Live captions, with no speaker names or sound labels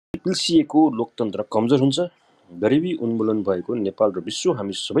पिल्सिएको लोकतन्त्र कमजोर हुन्छ। गरिबी उन्मूलन भएको नेपाल र विश्व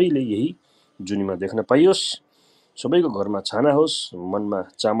हामी सबैले यही जुनीमा देख्न पाइयोस्। सबैको घरमा छाना होस्, मनमा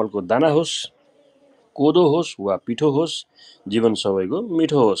चामलको दाना होस्, कोदो होस् वा पिठो होस्, जीवन सबैको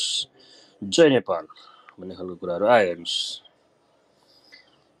मिठो होस्। जय नेपाल भन्ने खालको कुराहरू आए हेर्नुहोस्।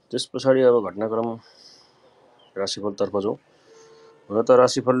 त्यस पछाडि अब घटनाक्रम राशिफलतर्फ जाउँ। हुन त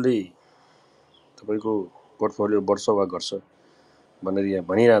राशिफलले तपाईँको पोर्टफोलियो बढ्छ वा घट्छ भनेर यहाँ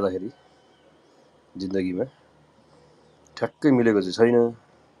भनिरहँदाखेरि जिन्दगीमा ठ्याक्कै मिलेको चाहिँ छैन।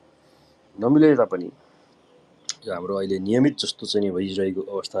 नमिले तापनि हाम्रो अहिले नियमित जस्तो चाहिँ भइरहेको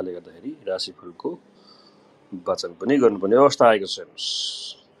अवस्थाले गर्दाखेरि राशिफलको वाचन पनि गर्नुपर्ने अवस्था आएको छ। हेर्नुहोस्,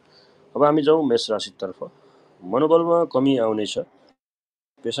 अब हामी जाउँ मेष राशितर्फ। मनोबलमा कमी आउनेछ।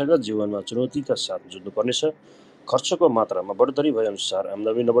 पेसागत जीवनमा चुनौतीका साथ जुझ्नुपर्नेछ। खर्चको मात्रामा बढोत्तरी भए अनुसार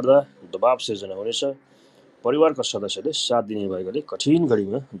आम्दानी नबढ्दा दबाव सिर्जना हुनेछ। परिवारका सदस्यले साथ दिने भएकोले कठिन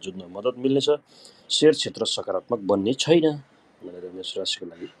घडीमा जुझ्न मद्दत मिल्नेछ। शेयर क्षेत्र सकारात्मक बन्ने छैन भनेर मेष राशिको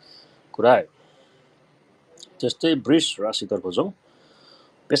लागि कुरा आयो। त्यस्तै वृष राशितर्फ जाउँ।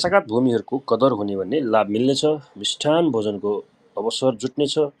 पेसागत भूमिहरूको कदर हुने भन्ने लाभ मिल्नेछ। मिष्ठान भोजनको अवसर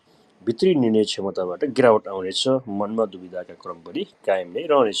जुट्नेछ। भित्री निर्णय क्षमताबाट गिरावट आउनेछ। मनमा दुविधाका क्रम पनि कायम नै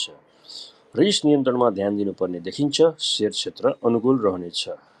रहनेछ। रिस नियन्त्रणमा ध्यान दिनुपर्ने देखिन्छ। शेयर क्षेत्र अनुकूल रहनेछ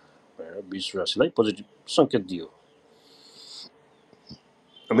भनेर वृष राशिलाई पोजिटिभ सङ्केत दियो।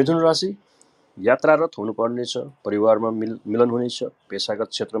 मिथुन राशि यात्रारत हुनुपर्नेछ। परिवारमा मिलन हुनेछ। पेसागत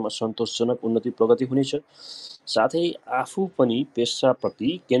क्षेत्रमा सन्तोषजनक उन्नति प्रगति हुनेछ। साथै आफू पनि पेसाप्रति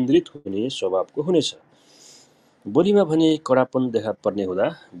केन्द्रित हुने स्वभावको हुनेछ। बोलीमा भने कडापन देखा पर्ने हुँदा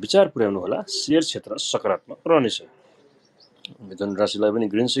विचार पुर्याउनु होला। शेयर क्षेत्र सकारात्मक रहनेछ। मिथुन राशिलाई पनि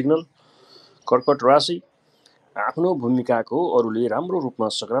ग्रिन सिग्नल। कर्कट राशि आफ्नो भूमिकाको अरूले राम्रो रूपमा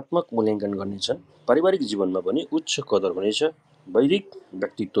सकारात्मक मूल्याङ्कन गर्नेछन्। पारिवारिक जीवनमा पनि उच्च कदर हुनेछ। वैदिक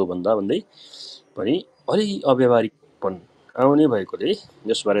व्यक्तित्व भन्दा भन्दै पनि अलि अव्यावहारिकपन आउने भएकोले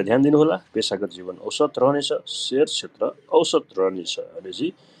यसबारे ध्यान दिनुहोला। पेसागत जीवन औसत रहनेछ। शेयर क्षेत्र औसत रहनेछ भनेपछि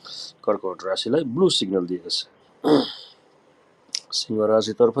कर्कट राशिलाई ब्लू सिग्नल दिएको छ। सिंह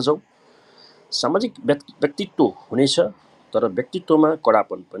राशितर्फ जाउँ। सामाजिक व्यक्तित्व हुनेछ, तर व्यक्तित्वमा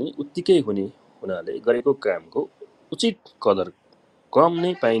कडापन पनि उत्तिकै हुने हुनाले गरेको कामको उचित कदर कम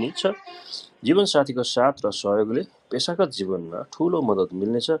नै पाइनेछ। जीवनसाथीको साथ र सहयोगले पेसागत जीवनमा ठूलो मद्दत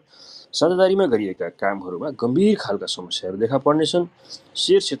मिल्नेछ। साझेदारीमा गरिएका कामहरूमा गम्भीर खालका समस्याहरू देखा पर्नेछन्।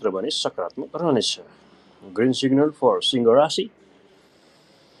 शेयर क्षेत्र भने सकारात्मक रहनेछ। ग्रिन सिग्नल फर सिंह राशि।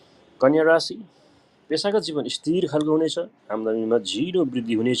 कन्या राशि पेसागत जीवन स्थिर खालको हुनेछ। आम्दानीमा झिनो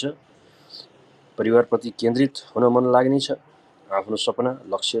वृद्धि हुनेछ। परिवारप्रति केन्द्रित हुन मन लाग्नेछ। आफ्नो सपना,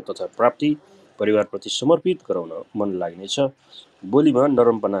 लक्ष्य तथा प्राप्ति परिवारप्रति समर्पित गराउन मन लाग्नेछ। बोलीमा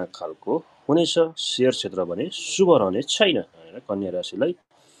नरमपना खालको हुनेछ। शेयर क्षेत्र भने शुभ रहने छैन भनेर कन्या राशिलाई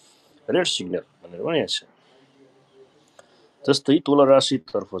रेड सिग्नल भनेर भनेको छ। जस्तै तुला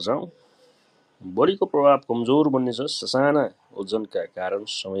राशितर्फ जाउँ। बढीको प्रभाव कमजोर बन्नेछ। ससाना ओजनका कारण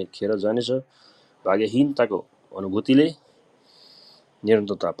समय खेर जानेछ। भाग्यहीनताको अनुभूतिले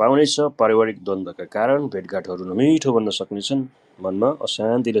निरन्तरता पाउनेछ। पारिवारिक द्वन्द्वका कारण भेटघाटहरू नमिठो बन्न सक्नेछन्। मनमा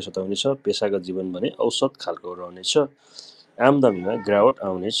अशान्तिले सताउनेछ। पेसागत जीवन भने औसत खालको रहनेछ। आम्दानीमा गिरावट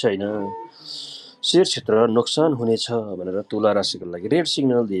आउने छैन। शेयर क्षेत्र नोक्सान हुनेछ भनेर तुला राशिको लागि रेड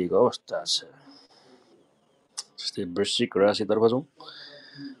सिग्नल दिएको अवस्था छ। जस्तै वृश्चिक राशितर्फ जाउँ।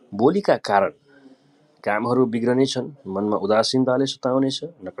 बोलीका कारण कामहरू बिग्रने छन्। मनमा उदासीनताले सताउनेछ।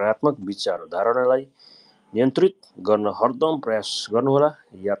 नकारात्मक विचार धारणालाई नियन्त्रित गर्न हरदम प्रयास गर्नुहोला।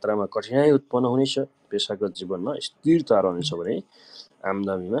 यात्रामा कठिनाइ उत्पन्न हुनेछ। पेसागत जीवनमा स्थिरता रहनेछ भने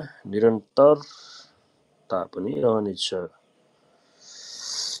आम्दानीमा निरन्तरता पनि रहनेछ।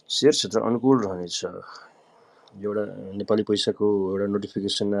 शेयर क्षेत्र अनुकूल रहनेछ। एउटा नेपाली पैसाको एउटा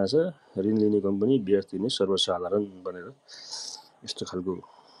नोटिफिकेसन आएछ। ऋण लिने कम्पनी ब्याज दिने सर्वसाधारण भनेर यस्तो खालको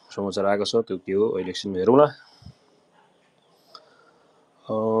समाचार आएको छ। त्यो के हो अहिले एकछिन हेरौँला।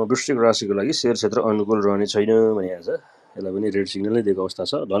 वृश्चिक राशिको लागि शेयर क्षेत्र अनुकूल रहने छैन भनिएको छ। यसलाई पनि रेड सिग्नल नै दिएको अवस्था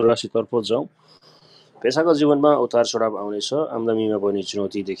छ। धनराशितर्फ जाउँ। पेसागत जीवनमा उतार चढाव आउनेछ। आम्दानीमा पनि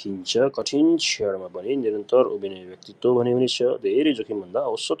चुनौती देखिन्छ। कठिन क्षणमा पनि निरन्तर उभिने व्यक्तित्व भने हुनेछ। धेरै जोखिमभन्दा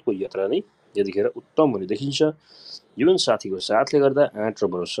औसतको यात्रा नै यतिखेर उत्तम हुने देखिन्छ। जीवनसाथीको साथले गर्दा आँट र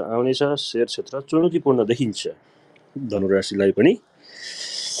भरोसा आउनेछ। शेयर क्षेत्र चुनौतीपूर्ण देखिन्छ। धनुराशिलाई पनि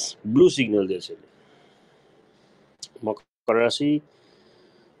ब्लू सिग्नल दिएछ। मकर राशि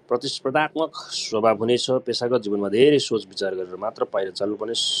प्रतिस्पर्धात्मक स्वभाव हुनेछ। पेसागत जीवनमा धेरै सोच विचार गरेर मात्र पाइला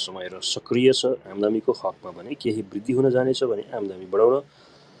चाल्नुपर्ने समय र सक्रिय छ। आम्दानीको हकमा भने केही वृद्धि हुन जानेछ भने आम्दानी बढाउन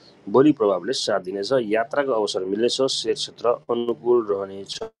बोली प्रभावले साथ दिनेछ। यात्राको अवसर मिल्नेछ। शेयर क्षेत्र अनुकूल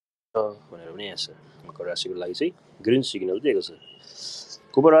रहनेछ भनेर पनि यहाँ छ। मकर राशिको लागि चाहिँ ग्रिन सिग्नल दिएको छ।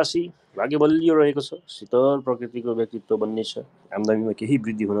 कुम्भ राशि भाग्य बलियो रहेको छ। शीतल प्रकृतिको व्यक्तित्व बन्नेछ। आम्दानीमा केही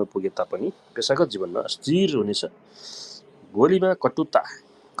वृद्धि हुन पुगे तापनि पेशागत जीवनमा अस्थिर हुनेछ। गोलीमा कटुता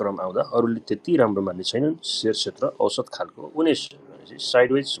क्रम आउँदा अरूले त्यति राम्रो मान्ने छैनन्। शेयर क्षेत्र औसत खालको हुनेछ।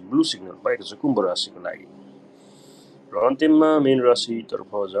 साइडवेज ब्लू सिग्नल पाएको छ कुम्भ राशिको लागि। र अन्तिममा मीन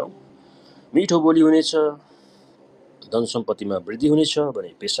राशितर्फ जाउँ। मिठो बोली हुनेछ। धन सम्पत्तिमा वृद्धि हुनेछ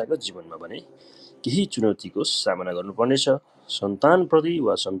भने पेशागत जीवनमा भने केही चुनौतीको सामना गर्नुपर्नेछ। सन्तानप्रति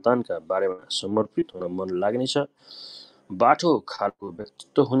वा सन्तानका बारेमा समर्पित हुन मन लाग्नेछ। बाठो खालको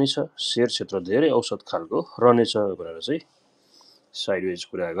व्यक्तित्व हुनेछ। शेयर क्षेत्र धेरै औसत खालको रहनेछ भनेर चाहिँ साइडवेज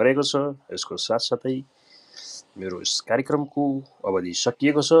कुरा गरेको छ। यसको साथसाथै मेरो यस कार्यक्रमको अवधि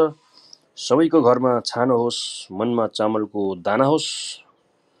सकिएको छ। सबैको घरमा छानो होस्, मनमा चामलको दाना होस्,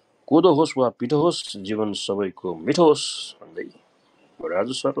 कोदो होस् वा पिठो होस्, जीवन सबैको मिठो होस् भन्दै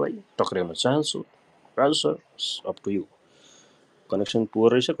राजु सरलाई टक्र्याउन चाहन्छु। Raju sir, up to you. Connection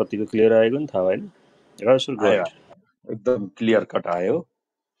poor रहेछ, कतिको क्लियर आएको नि थाहा भएन। राजु सर गो आयो अहेड। एकदम क्लियर कट आयो।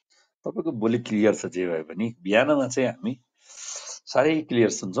 तपाईँको बोली क्लियर छ जे भए पनि। बिहानमा चाहिँ हामी साह्रै क्लियर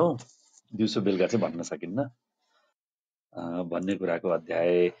सुन्छौँ, दिउँसो बेलुका चाहिँ भन्न सकिन्न भन्ने कुराको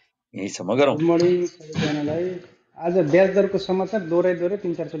अध्याय यहीँसम्म गरौँ। गुड मर्निङ सबैजनालाई। आज ब्याज दरको समाचार दोहोऱ्याइ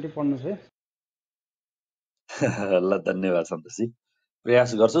 3-4 चोटि पढ्नुहोस् है। ल धन्यवाद सन्तोषजी,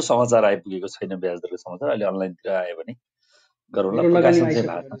 प्रयास गर्छु। समाचार आइपुगेको छैन, ब्याज दरको समाचार अहिले अनलाइनतिर आयो भने गरौँला। मेरो लगानीमा प्रकाशन चाहिँ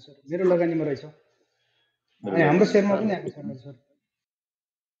आइसक्यो भएको राजु सर, मेरो लगानीमा रहेछ मेरो अनि हाम्रो लगानीमा सेयरमा पनि आएको छ। छ राजु सर।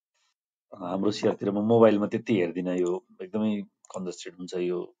 हाम्रो सेयरतिर म मोबाइलमा त्यति हेर्दिनँ, यो एकदमै कन्जस्टेड हुन्छ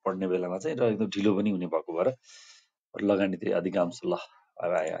यो पढ्ने बेलामा चाहिँ, र एकदम ढिलो पनि हुने भएको भएर लगानी चाहिँ अधिकांश ल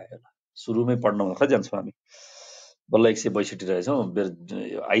अब आयो आयो ल सुरुमै पढ्नमा खै जान्छौँ हामी। बल्ल 162 रहेछौँ।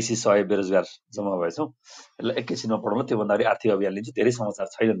 आइसी 100 बेरोजगार जम्मा भएछौँ। यसलाई एकैछिनमा पढौँला। त्योभन्दा अगाडि आर्थिक अभियान लिन्छु। धेरै समाचार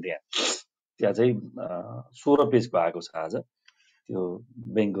छैनन् त्यहाँ चाहिँ 16 पेजको आएको छ आज। त्यो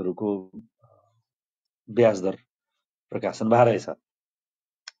ब्याङ्कहरूको ब्याज दर प्रकाशन भएर रहेछ।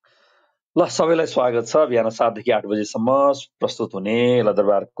 ल सबैलाई स्वागत छ। बिहान 7 देखि 8 बजेसम्म प्रस्तुत हुने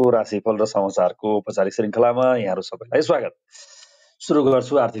लदरबारको राशिफल र समाचारको औपचारिक श्रृङ्खलामा यहाँहरू सबैलाई स्वागत। सुरु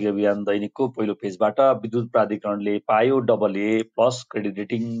गर्छु आर्थिक अभियान दैनिकको पहिलो पेजबाट। विद्युत प्राधिकरणले पायो AA+ क्रेडिट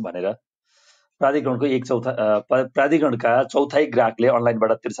रेटिङ भनेर प्राधिकरणका चौथाइ ग्राहकले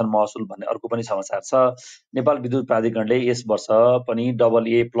अनलाइनबाट तिर्छन् महसुल भन्ने अर्को पनि समाचार छ। नेपाल विद्युत प्राधिकरणले यस वर्ष पनि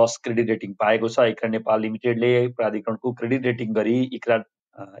AA+ क्रेडिट रेटिङ पाएको छ। इक्रा नेपाल लिमिटेडले प्राधिकरणको क्रेडिट रेटिङ गरी इक्रा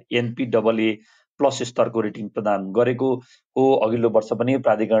NP AA+ स्तरको रेटिङ प्रदान गरेको हो। अघिल्लो वर्ष पनि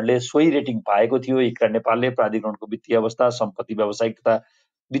प्राधिकरणले सोही रेटिङ पाएको थियो। इक्रा नेपालले प्राधिकरणको वित्तीय अवस्था, सम्पत्ति व्यावसायिक तथा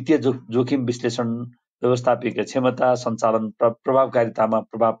वित्तीय जोखिम विश्लेषण, व्यवस्थापकीय क्षमता, सञ्चालन प्रभावकारितामा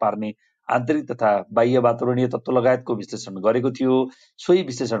प्रभाव पार्ने आन्तरिक तथा बाह्य वातावरणीय तत्त्व लगायतको विश्लेषण गरेको थियो। सोही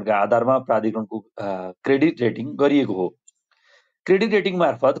विश्लेषणका आधारमा प्राधिकरणको क्रेडिट रेटिङ गरिएको हो। क्रेडिट रेटिङ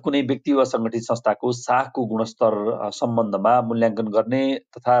मार्फत कुनै व्यक्ति वा सङ्गठित संस्थाको साखको गुणस्तर सम्बन्धमा मूल्याङ्कन गर्ने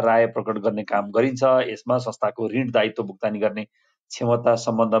तथा राय प्रकट गर्ने काम गरिन्छ। यसमा संस्थाको ऋण दायित्व भुक्तानी गर्ने क्षमता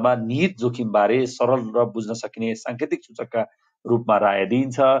सम्बन्धमा निहित जोखिमबारे सरल र बुझ्न सकिने साङ्केतिक सूचकका रूपमा राय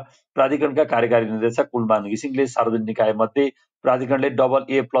दिइन्छ। प्राधिकरणका कार्यकारी निर्देशक कुलमान घिसिङले सार्वजनिक निकाय मध्ये प्राधिकरणले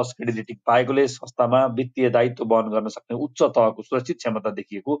AA+ क्रेडिट रेटिङ पाएकोले संस्थामा वित्तीय दायित्व वहन गर्न सक्ने उच्च तहको सुरक्षित क्षमता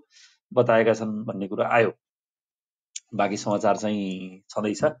देखिएको बताएका छन् भन्ने कुरा आयो। बाँकी समाचार चाहिँ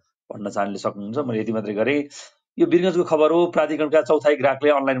छँदैछ, पढ्न चाहनेले सक्नुहुन्छ। मैले यति मात्रै गरेँ। यो वीरगञ्जको खबर हो। प्राधिकरणका चौथाइ ग्राहकले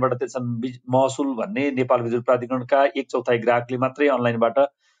अनलाइनबाट तिर्छन् महसुल भन्ने। नेपाल विद्युत प्राधिकरणका 1/4 ग्राहकले मात्रै अनलाइनबाट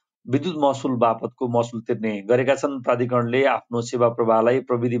विद्युत महसुल बापतको महसुल तिर्ने गरेका छन्। प्राधिकरणले आफ्नो सेवा प्रवाहलाई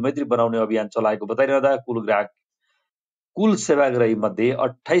प्रविधि मैत्री बनाउने अभियान चलाएको बताइरहँदा कुल सेवाग्राही मध्ये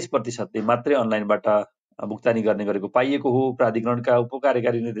 28% मात्रै अनलाइनबाट भुक्तानी गर्ने गरेको पाइएको हो। प्राधिकरणका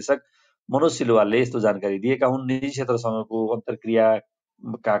उपकार्यकारी निर्देशक मनोज सिलवालले यस्तो जानकारी दिएका हुन्। निजी क्षेत्रसँगको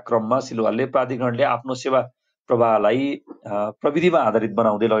अन्तर्क्रियाका क्रममा सिलवालले प्राधिकरणले आफ्नो सेवा प्रवाहलाई प्रविधिमा आधारित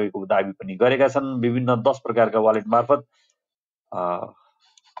बनाउँदै लगेको दावी पनि गरेका छन्। विभिन्न 10 प्रकारका वालेट मार्फत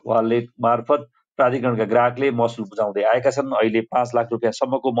प्राधिकरणका ग्राहकले महसुल बुझाउँदै आएका छन्। अहिले 5 लाख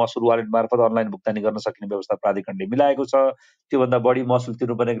रुपियाँसम्मको महसुल वालेट मार्फत अनलाइन भुक्तानी गर्न सकिने व्यवस्था प्राधिकरणले मिलाएको छ। त्योभन्दा बढी महसुल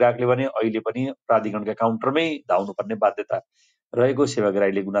तिर्नुपर्ने ग्राहकले भने अहिले पनि प्राधिकरणका काउन्टरमै धाउनुपर्ने बाध्यता रहेको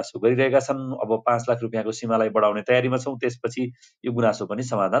सेवाग्राहीले गुनासो गरिरहेका छन्। अब 5 लाख रुपियाँको सीमालाई बढाउने तयारीमा छौँ, त्यसपछि यो गुनासो पनि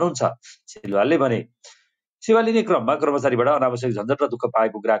समाधान हुन्छ, सिलवालले भने। सेवा लिने क्रममा कर्मचारीबाट अनावश्यक झन्झट र दुःख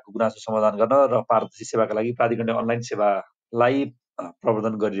पाएको ग्राहकको गुनासो समाधान गर्न र पारदर्शी सेवाका लागि प्राधिकरणले अनलाइन सेवालाई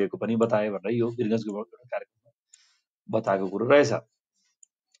प्रवर्धन गरिरहेको पनि बताए भनेर यो वीरगञ्जको कार्यक्रममा बताएको कुरो रहेछ।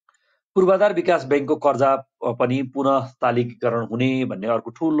 पूर्वाधार विकास ब्याङ्कको कर्जा पनि पुनः तालिकीकरण हुने भन्ने अर्को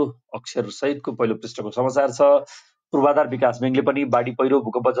ठुलो अक्षर सहितको पहिलो पृष्ठको समाचार छ। पूर्वाधार विकास ब्याङ्कले पनि बाढी, पहिरो,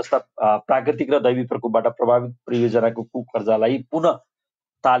 भूकम्प जस्ता प्राकृतिक र दैवी प्रकोपबाट प्रभावित परियोजनाको कर्जालाई पुनः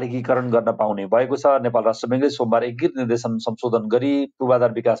तालिकीकरण गर्न पाउने भएको छ। नेपाल राष्ट्र बैंकले सोमबार एकीकृत निर्देशन संशोधन गरी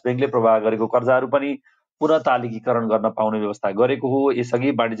पूर्वाधार विकास बैंकले प्रवाह गरेको कर्जाहरू पनि पुनः तालिकीकरण गर्न पाउने व्यवस्था गरेको हो।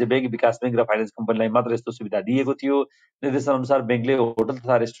 यसअघि वाणिज्य बैंक, विकास बैंक र फाइनेन्स कम्पनीलाई मात्र यस्तो सुविधा दिएको थियो। निर्देशन अनुसार बैंकले होटल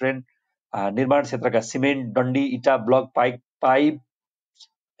तथा रेस्टुरेन्ट, निर्माण क्षेत्रका सिमेन्ट, डन्डी, इटा, ब्लक, पाइप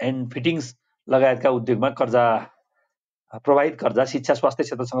एन्ड फिटिङ्स लगायतका उद्योगमा कर्जा, प्रभावित कर्जा, शिक्षा, स्वास्थ्य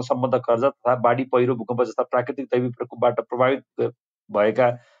क्षेत्रसँग सम्बद्ध कर्जा तथा बाढी, पहिरो, भूकम्प जस्ता प्राकृतिक दैविक प्रकोपबाट प्रभावित भएका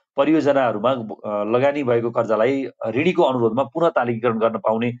परियोजनाहरूमा लगानी भएको कर्जालाई ऋणीको अनुरोधमा पुनः तालिकीकरण गर्न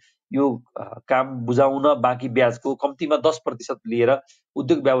पाउने यो काम बुझाउन बाँकी ब्याजको कम्तीमा 10% लिएर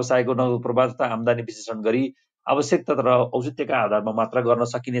उद्योग व्यवसायको नगद प्रवाह तथा आम्दानी विश्लेषण गरी आवश्यकता र औचित्यका आधारमा मात्र गर्न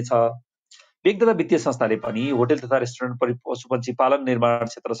सकिनेछ। बैंक तथा वित्तीय संस्थाले पनि होटल तथा रेस्टुरेन्ट, पशुपक्षी पालन, निर्माण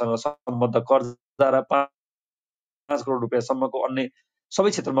क्षेत्रसँग सम्बद्ध कर्जा र 5 करोड रुपियाँसम्मको अन्य सबै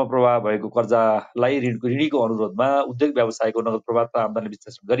क्षेत्रमा प्रवाह भएको कर्जालाई ऋणीको अनुरोधमा उद्योग व्यवसायको नगद प्रवाह तथा आम्दानी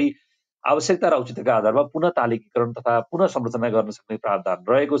विश्लेषण गरी आवश्यकता र औचित्यका आधारमा पुनः तालिकीकरण तथा पुनः संरचना गर्न सक्ने प्रावधान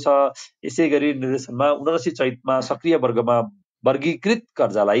रहेको छ। यसै गरी निर्देशनमा 79 चैतमा सक्रिय वर्गमा वर्गीकृत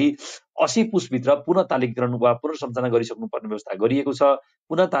कर्जालाई 80 पुसभित्र पुनः तालिकीकरण वा पुनर्संरचना गरिसक्नुपर्ने व्यवस्था गरिएको छ।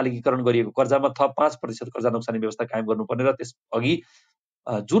 पुनः तालिकीकरण गरिएको कर्जामा थप 5% कर्जा नोक्सानी व्यवस्था कायम गर्नुपर्ने र त्यसअघि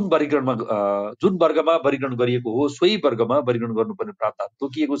जुन वर्गमा वर्गीकरण गरिएको हो सोही वर्गमा वर्गीकरण गर्नुपर्ने प्रावधान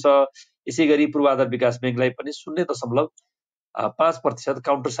तोकिएको छ। यसै गरी पूर्वाधार विकास बैंकलाई पनि 0.5%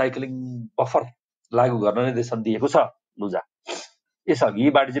 काउन्टर साइक्लिङ बफर लागू गर्न निर्देशन दिएको छ। लुजा यसअघि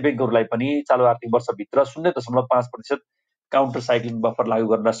वाणिज्य बैंकहरूलाई पनि चालु आर्थिक वर्षभित्र 0.5% काउन्टर साइक्लिङ बफर लागू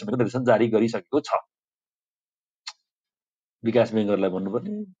गर्न राष्ट्र बैंकले निर्देशन जारी गरिसकेको छ। विकास बैंकहरूलाई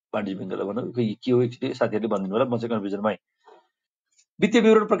भन्नुपर्ने, वाणिज्य बैंकहरूलाई भन्नु के हो एकचोटि साथीहरूले भनिदिनु होला, म चाहिँ कन्फ्युजनमै। वित्तीय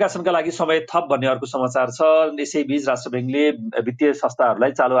विवरण प्रकाशनका लागि समय थप भन्ने अर्को समाचार छ। यसैबीच राष्ट्र बैंकले वित्तीय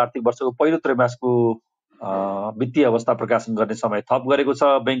संस्थाहरूलाई चालु आर्थिक वर्षको पहिलो त्रैमासको वित्तीय अवस्था प्रकाशन गर्ने समय थप गरेको छ।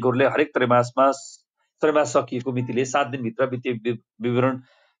 बैंकहरूले हरेक त्रैमास सकिएको मितिले 7 दिनभित्र वित्तीय विवरण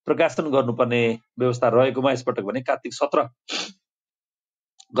प्रकाशन गर्नुपर्ने व्यवस्था रहेकोमा यसपटक भने कार्तिक 17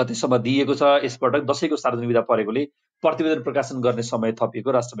 गतेसम्म दिएको छ। यसपटक दशैंको सार्वजनिक विदा परेकोले प्रतिवेदन प्रकाशन गर्ने समय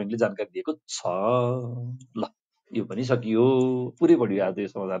थपिएको राष्ट्र बैंकले जानकारी दिएको छ। ल यो पनि सकियो, पुरै बढियो आज यो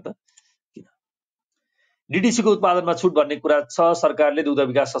समाचार त। किन डीडीसीको उत्पादनमा छुट भन्ने कुरा छ। सरकारले दुग्ध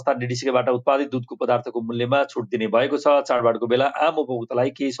विकास संस्थान डीडीसीबाट उत्पादित दुधको पदार्थको मूल्यमा छुट दिने भएको छ। चाडबाडको बेला आम उपभोक्तालाई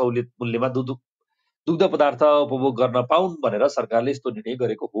केही सहुलियत मूल्यमा दुग्ध पदार्थ उपभोग गर्न पाउन् भनेर सरकारले यस्तो निर्णय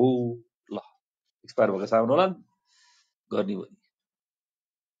गरेको हो। ल एक्सपायर भएको सामान होला गर्ने हो।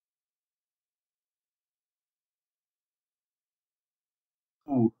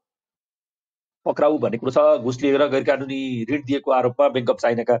 पक्राउ भन्ने कुरो छ। घुस लिएर गैर कानुनी ऋण दिएको आरोपमा बैंक अफ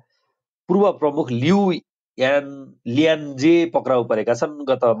चाइनाका पूर्व प्रमुख लियानजे पक्राउ परेका छन्।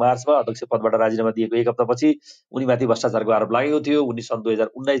 गत मार्चमा अध्यक्ष पदबाट राजीनामा दिएको एक हप्तापछि उनीमाथि भ्रष्टाचारको आरोप लागेको थियो। उनी सन्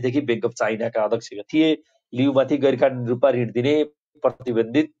 2019 देखि बैंक अफ चाइनाका अध्यक्ष थिए। लियुमाथि गैर कानुनी रूपमा ऋण दिने,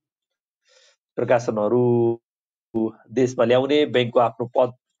 प्रतिबन्धित प्रकाशनहरू देशमा ल्याउने, बैंकको आफ्नो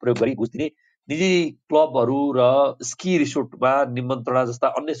पद प्रयोग गरी घुस दिने, निजी क्लबहरू र स्की रिसोर्टमा निमन्त्रणा जस्ता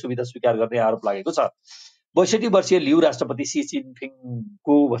अन्य सुविधा स्वीकार गर्ने आरोप लागेको छ। 62 वर्षीय लियु राष्ट्रपति सी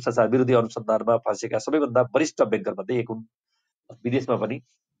जिनपिङको भ्रष्टाचार विरोधी अनुसन्धानमा फँसेका सबैभन्दा वरिष्ठ बैंकर मध्ये एक हुन्। विदेशमा पनि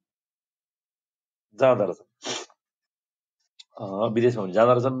जाँदा रहेछन्, विदेशमा पनि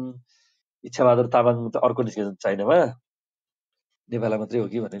जाँदा रहेछन्। इच्छाबहादुर तामाङ त अर्को निस्केछन् चाइनामा, नेपालमा मात्रै हो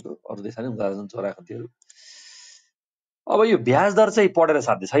कि भनेको, अरू देशमा पनि हुँदा रहेछन् छोरा खन्तीहरू। अब यो ब्याज दर चाहिँ पढेर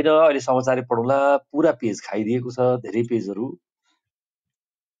साध्य छैन। अहिले समाचारै पढौँला, पुरा पेज खाइदिएको छ, धेरै पेजहरू।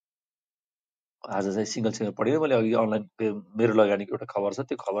 आज चाहिँ सिंगल पढेँ मैले। अघि अनलाइन मेरो लगानीको एउटा खबर छ,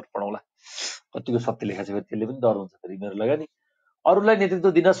 त्यो खबर पढौँला। कतिको सत्य लेखा छ त्यसले पनि डर हुन्छ फेरि। मेरो लगानी अरूलाई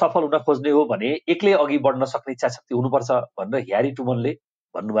नेतृत्व दिन सफल हुन खोज्ने हो भने एक्लै अघि बढ्न सक्ने इच्छा शक्ति हुनुपर्छ भनेर ह्यारी टुमनले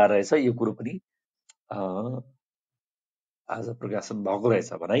भन्नुभएको रहेछ। यो कुरो पनि आज प्रकाशन भएको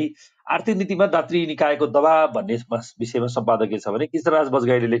रहेछ। भनाइ आर्थिक नीतिमा दात्री निकायको दबाव भन्ने विषयमा सम्पादकीय छ भने कृष्णराज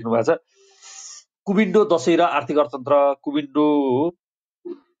बजगाईले लेख्नु भएको छ। कुविन्डो दशैं र आर्थिक अर्थतन्त्र,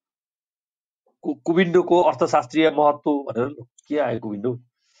 कुविन्डोको अर्थशास्त्रीय महत्व भनेर के आयो कुविन्डो,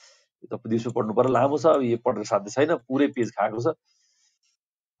 त दिउँसो पढ्नु पर्यो, लामो छ। अब यो पढेर साध्य छैन, पुरै पेज खाएको छ।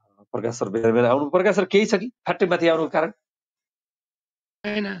 प्रकाश सर बेला आउनु। प्रकाश सर केही छ कि फ्याट्टै माथि आउनुको कारण?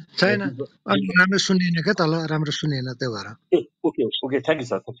 छैन, राम्रो सुनेन क्या, तल राम्रो सुनेन, त्यो भएर। Okay okay, thank you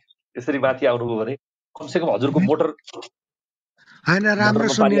sir. यसरी माथि आउनुभयो भने कमसेकम हजुरको मोटर होइन, राम्रो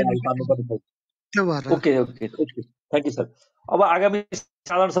सुनेन त्यो भएर। Okay okay okay, thank you sir. अब आगामी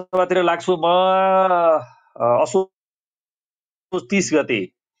साधारण सभातिर लाग्छु म। असोज 30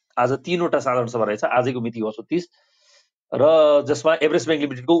 गते आज 3वटा साधारण सभा रहेछ। आजको मिति हो असोज 30। र जसमा एभरेस्ट बैंक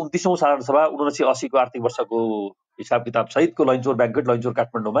लिमिटेडको 29औं साधारण सभा 1980 को आर्थिक वर्षको हिसाब किताब सहितको लैनचौर ब्याङ्केट लैनचौर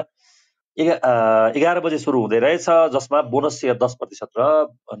काठमाडौँमा 11 बजे सुरु हुँदै रहेछ, जसमा बोनस सेयर 10% र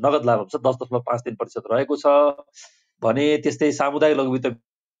नगद लाभांश 10.53% रहेको छ भने त्यस्तै सामुदायिक लघु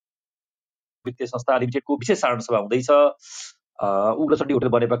वित्तीय संस्था लिमिटेडको विशेष साधारण सभा हुँदैछ। उग्रचण्डी होटल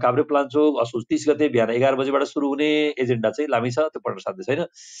बनेपा काभ्रे प्लान्चोक असोज 30 गते बिहान 11 बजेबाट सुरु हुने एजेन्डा चाहिँ लामै छ, त्यो पढ्न साध्य छैन।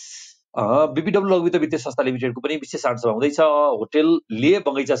 बीपीडब्ल्यू लघु वित्तीय संस्था लिमिटेडको पनि विशेष साधारण सभा हुँदैछ। होटल लिए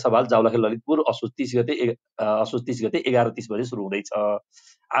बगैँचा सभाल जावलाखेल ललितपुर असोज 30 गते 11:30 बजे सुरु हुँदैछ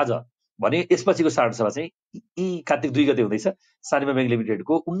आज भने यसपछिको साधारण सभा चाहिँ कार्तिक 2 गते हुँदैछ। सानिमा बैंक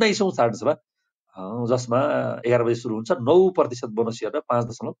लिमिटेडको 19औं साधारण सभा जसमा 11 बजे सुरु हुन्छ। 9% बोनस सेयर र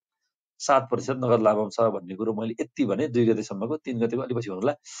 5.7% नगद लाभांश भन्ने कुरो मैले यति भने 2 गतेसम्मको। 3 गतेको अलि पछि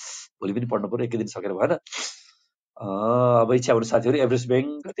भन्नुला, भोलि पनि पढ्नु पर्यो, एकै दिन सकेर भएन। अब इच्छा हुने साथीहरू एभरेस्ट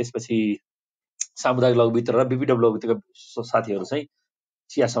बैंक, त्यसपछि सामुदायिक लघु वित्त र बीपीडब्ल्यू लघु वित्तका साथीहरू चाहिँ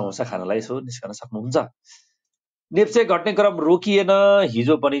चिया समोसा खानलाई यसो निस्कन सक्नुहुन्छ। नेप्से घट्ने क्रम रोकिएन,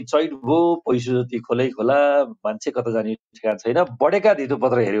 हिजो पनि चैत भयो, पैसो जति खोलै खोला, मान्छे कता जाने ठेगान छैन। बढेका धितो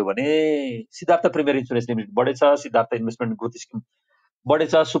पत्र हेऱ्यो भने सिद्धार्थ प्रिमियर इन्सुरेन्स लिमिटेड बढेछ, सिद्धार्थ इन्भेस्टमेन्ट ग्रोथ स्किम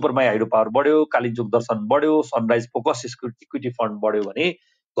बढेछ, सुपरमाई हाइड्रो पावर बढ्यो, कालिचोक दर्शन बढ्यो, सनराइज फोकस इक्विटी फन्ड बढ्यो भने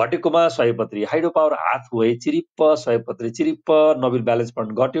घटेकोमा सयपत्री हाइड्रो पावर हात भए चिरिप्प, सयपत्री चिरिप्प, नबिल ब्यालेन्स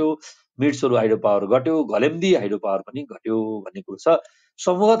फन्ड घट्यो, मिडसोरु हाइड्रो पावर घट्यो, घलेम्दी हाइड्रो पावर पनि घट्यो भन्ने कुरो छ।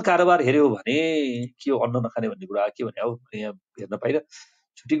 समूहगत कारोबार हेऱ्यो भने के हो, अन्न नखाने भन्ने कुरा के भने हो यहाँ हेर्न पाइन।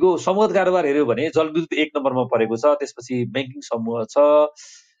 छुट्टीको समूहगत कारोबार हेऱ्यो भने जलविद्युत 1 नम्बरमा परेको छ, त्यसपछि ब्याङ्किङ समूह छ,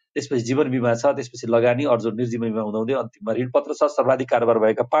 त्यसपछि जीवन बिमा छ, त्यसपछि लगानी अर्जुन निर्जीवन बिमा हुँदै अन्तिममा ऋणपत्र छ। सर्वाधिक कारोबार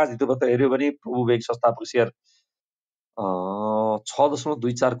भएका 5 हितोपत्र हेऱ्यो भने प्रभु बैंक संस्थापक सेयर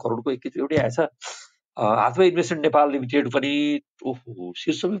 6.24 करोडको एकैचोटि आएछ। हातमा इन्भेस्टमेन्ट नेपाल लिमिटेड पनि ओहो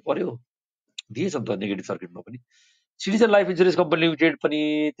शीर्षमै पर्यो, दिएछ नि त नेगेटिभ सर्किटमा पनि। Citizen life insurance company limited पनि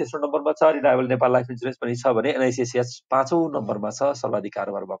तेस्रो नम्बरमा छ, रिलायबल नेपाल लाइफ इन्सुरेन्स पनि छ भने एनआइसिएसएच 5औं नम्बरमा छ सर्वाधिक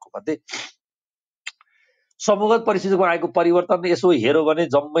कारोबार भएको मध्ये। समूहगत परिस्थितिमा आएको परिवर्तन यसो हेऱ्यो भने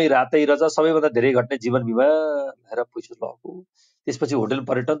जम्मै रातै रहेछ। सबैभन्दा धेरै घट्ने जीवन बिमा भएर पैसा लगेको, त्यसपछि होटल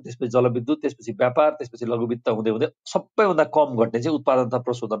पर्यटन, त्यसपछि जलविद्युत, त्यसपछि व्यापार, त्यसपछि लघु वित्त हुँदै हुँदै सबैभन्दा कम घट्ने चाहिँ उत्पादन तथा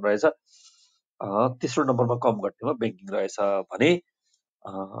प्रशोधन रहेछ। तेस्रो नम्बरमा कम घट्नेमा ब्याङ्किङ रहेछ भने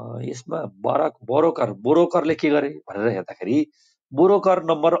यसमा बोरोकरले के गरे भनेर हेर्दाखेरि बोरोकर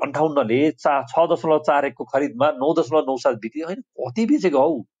नम्बर 58 ले 6.41 को खरिदमा 9.97 बिक्री, होइन कति बेचेको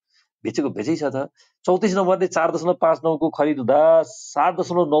हौ, बेचेको बेचै छ त। 34 नम्बरले 4.59 को खरिद हुँदा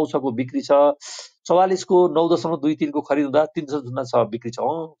 7.96 को बिक्री छ। 44 को 9.23 को खरिद हुँदा 3.06 बिक्री छ।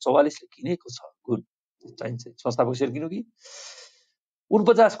 44 ले किनेको छ, गुड, चाहिन्छ संस्थापक सेयर किन्नु कि।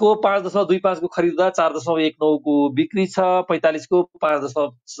 49 को 5.25 को खरिद हुँदा 4.19 को बिक्री छ। 45 को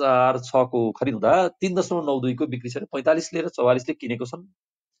 5.46 को खरिद हुँदा 3.92 को बिक्री छ। 45 ले र 44 ले किनेको छन्,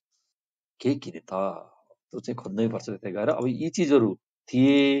 के किने त, त्यो चाहिँ खोज्नै पर्छ त्यतै गएर। अब यी चीजहरू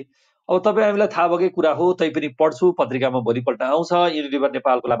थिए। अब तपाईँ हामीलाई थाहा भएकै कुरा हो, तैपनि पढ्छु, पत्रिकामा भोलिपल्ट आउँछ। युनिलिभर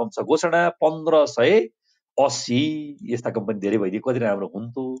नेपालको लाभांश घोषणा 1580, यस्ता कम्पनी धेरै भइदिए कति राम्रो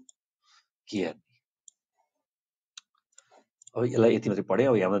हुन्थ्यो, के हेर्ने। अब यसलाई यति मात्रै पढेँ,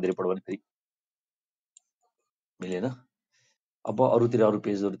 अब यहाँमा धेरै पढ्यो भने फेरि मिलेन। अब अरू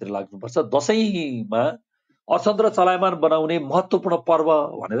पेजहरुतिर लाग्नुपर्छ। दशैंमा अर्थतन्त्र चलायमान बनाउने महत्त्वपूर्ण पर्व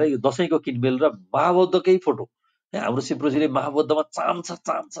भनेर यो दशैंको किनमेल र महाबौद्धकै फोटो, हाम्रो सिप्रोजीले महाबौद्धमा चाम्छ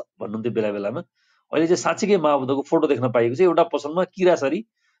भन्नुहुन्थ्यो बेला बेलामा। अहिले चाहिँ साँच्चीकै महाबौद्धको फोटो देख्न पाइएको छ। एउटा पसलमा किरासरी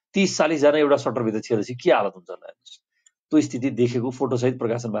 30-40 जना एउटा सटरभित्र छिरेपछि के हालत हुन्छ होला हेर्नुस्। त्यो स्थिति देखेको फोटोसहित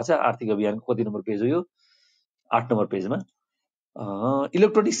प्रकाशन भएको छ। आर्थिक अभियानको कति नम्बर पेज हो यो? 8 नम्बर पेजमा।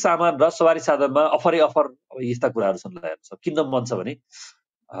 इलेक्ट्रोनिक सामान र सवारी साधनमा अफरै अफर, अब यस्ता कुराहरू छन्। हेर्नुस्, किन्न मन छ भने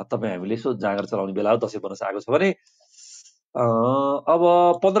तपाईँ हामीले यसो जाँगर चलाउने बेला हो, दशैं बोनस आएको छ भने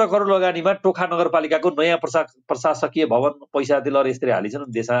अब 15 करोड लगानीमा टोखा नगरपालिकाको नयाँ प्रशासकीय भवन पैसा दिलर यस्तै हालिछन्।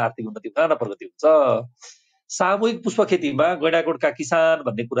 देशमा आर्थिक उन्नति कहाँ प्रगति हुन्छ। सामूहिक पुष्प खेतीमा गैंडाकोटका किसान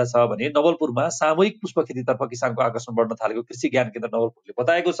भन्ने कुरा छ भने नवलपुरमा सामूहिक पुष्प खेतीतर्फ किसानको आकर्षण बढ्न थालेको कृषि ज्ञान केन्द्र नवलपुरले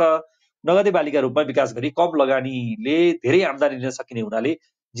बताएको छ। नगदे बालिका रूपमा विकास गरी कम लगानीले धेरै आम्दानी लिन सकिने हुनाले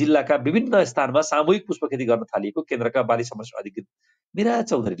जिल्लाका विभिन्न स्थानमा सामूहिक पुष्प खेती गर्न थालिएको केन्द्रका बाली संरक्षण अधिकृत मीरा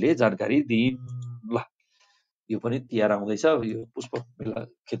चौधरीले जानकारी दिइन्। ल, यो पनि तिहार आउँदैछ, यो पुष्प मेला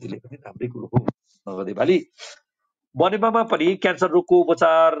खेतीले पनि राम्रै कुरो हो। नगदे बाली बनेपामा पनि क्यान्सर रोगको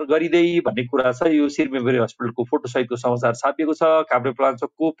उपचार गरिँदै भन्ने कुरा छ। यो सिर मेमोरियल हस्पिटलको फोटो सहितको समाचार छापिएको छ। काभ्रे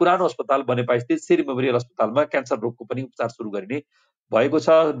प्लान्चोकको पुरानो अस्पताल बनेपा स्थित सिर मेमोरियल अस्पतालमा क्यान्सर रोगको पनि उपचार सुरु गरिने भएको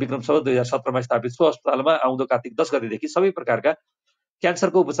छ। विक्रम सम्वत 2017 मा स्थापित सो अस्पतालमा आउँदो कार्तिक 10 गतेदेखि सबै प्रकारका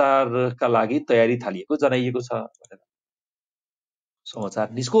क्यान्सरको उपचारका लागि तयारी थालिएको जनाइएको छ भनेर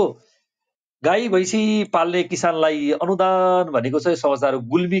समाचार निस्को। गाई भैँसी पाल्ने किसानलाई अनुदान भनेको चाहिँ समाचार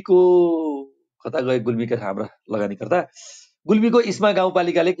गुल्मीको कता गए गुल्मीका हाम्रा लगानीकर्ता गुल्मीको इस्मा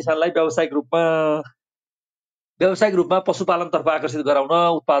गाउँपालिकाले किसानलाई व्यावसायिक रूपमा पशुपालनतर्फ आकर्षित गराउन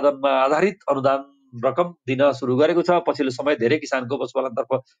उत्पादनमा आधारित अनुदान रकम दिन सुरु गरेको छ। पछिल्लो समय धेरै किसानको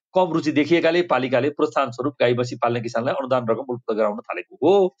पशुपालनतर्फ कम रुचि देखिएकाले पालिकाले प्रोत्साहन स्वरूप गाई भैँसी पाल्ने किसानलाई अनुदान रकम उपलब्ध गराउन थालेको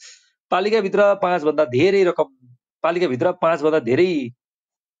हो। पालिकाभित्र 5 भन्दा धेरै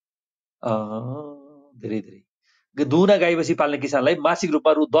दुहुना गाई भैँसी पाल्ने किसानलाई मासिक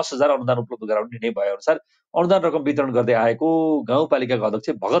रूपमा रु 10,000 अनुदान उपलब्ध गराउने निर्णय भए अनुसार अनुदान रकम वितरण गर्दै आएको गाउँपालिकाका अध्यक्ष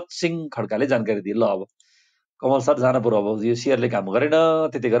भगत सिंह खड्काले जानकारी दिए। ल अब कमल सर जान पर्यो, अब यो शेयरले काम गरेन,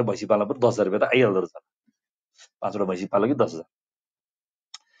 त्यति गरेर भैँसी पाल्न पनि 10,000 रुपियाँ त आइहाल्दो रहेछ। 5वटा भैँसी पाल्यो कि 10,000।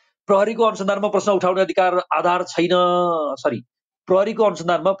 प्रहरीको अनुसन्धानमा प्रश्न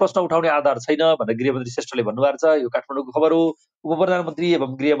उठाउने आधार छैन भनेर गृहमन्त्री श्रेष्ठले भन्नुभएको छ। यो काठमाडौँको खबर हो। उपप्रधानमन्त्री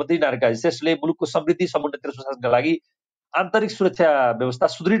एवं गृहमन्त्री नारायण श्रेष्ठले मुलुकको समृद्धि समुन्नति र सुशासनका लागि आन्तरिक सुरक्षा व्यवस्था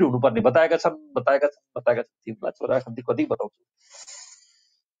सुदृढ हुनुपर्ने बताएका छन्। तिमीलाई छोरा कति बताउँछु।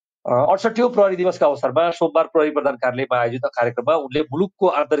 68औं प्रहरी दिवसका अवसरमा सोमबार प्रहरी प्रधान कार्यालयमा आयोजित कार्यक्रममा उनले मुलुकको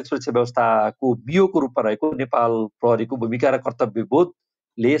आन्तरिक सुरक्षा व्यवस्थाको बियोको रूपमा रहेको नेपाल प्रहरीको भूमिका र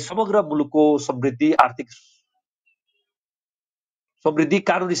कर्तव्यबोधले समग्र मुलुकको समृद्धि,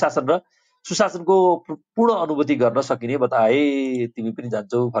 कानुनी शासन र सुशासनको पूर्ण अनुभूति गर्न सकिने बताए। तिमी पनि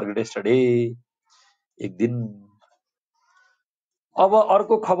जान्छौ फर्गेट स्टडे एक दिन। अब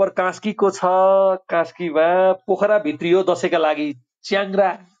अर्को खबर कास्कीको छ। कास्कीमा पोखरा भित्रियो दशैंका लागि च्याङ्ग्रा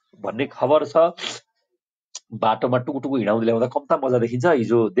भन्ने खबर छ। बाटोमा टुकुटुकु हिँडाउँदै ल्याउँदा कम्ता मजा देखिन्छ।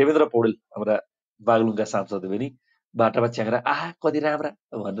 हिजो देवेन्द्र पौडेल हाम्रा बागलुङका सांसद पनि बाटोमा च्याङ्ग्रा कति राम्रा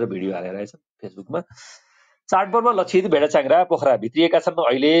भनेर भिडियो हालेर रहेछन् फेसबुकमा। चाडपर्व लक्षित भेडा च्याङ्ग्रा पोखरा भित्रिएका छन्।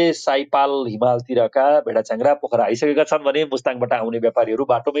 अहिले साइपाल हिमालतिरका भेडा च्याङ्ग्रा पोखरा आइसकेका छन् भने मुस्ताङबाट आउने व्यापारीहरू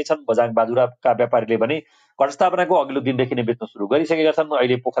बाटोमै छन्। बजाङ बाजुराका व्यापारीले भने घटस्थापनाको अघिल्लो दिनदेखि नै बेच्न सुरु गरिसकेका छन्।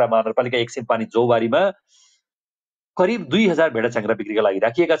 अहिले पोखरा महानगरपालिका 1 सिम्पानी जौबारीमा करिब 2,000 भेडा च्याङ्ग्रा बिक्रीका लागि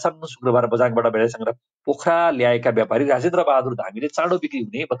राखिएका छन्। शुक्रबार बजाङबाट भेडा च्याङ्ग्रा पोखरा ल्याएका व्यापारी राजेन्द्र बहादुर धामीले चाँडो बिक्री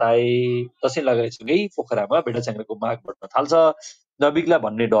हुने बताए। दशैं लगाइसँगै पोखरामा भेडा च्याङ्ग्राको माग बढ्न थाल्छ। नबिक्ला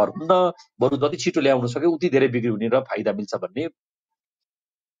भन्ने डर हुन्न, बरु जति छिटो ल्याउन सक्यो उति धेरै बिक्री हुने र फाइदा मिल्छ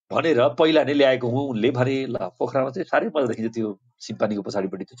भनेर पहिला नै ल्याएको हुँ उनले भने। ल पोखरामा चाहिँ साह्रै मजा देखिन्छ त्यो सिम्पानीको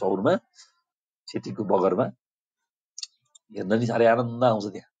पछाडिपट्टि त्यो चौरमा सेतीको बगरमा हेर्न नि साह्रै आनन्द आउँछ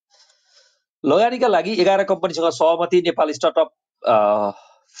त्यहाँ। लगानीका लागि 11 कम्पनीसँग सहमति। नेपाल स्टार्टअप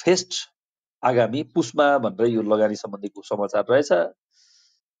फेस्ट आगामी पुसमा भनेर यो लगानी सम्बन्धीको समाचार रहेछ।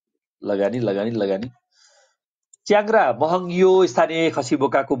 लगानी च्याङ्ग्रा महँगियो, स्थानीय खसी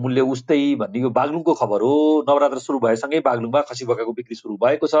बोकाको मूल्य उस्तै भन्ने यो बागलुङको खबर हो। नवरात्र सुरु भएसँगै बागलुङमा खसी बोकाको बिक्री सुरु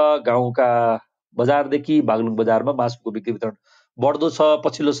भएको छ। गाउँका बजारदेखि बागलुङ बजारमा मासुको बिक्री वितरण बढ्दो छ।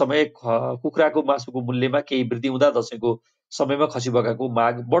 पछिल्लो समय कुखुराको मासुको मूल्यमा केही वृद्धि हुँदा दशैंको समयमा खसी बोकाको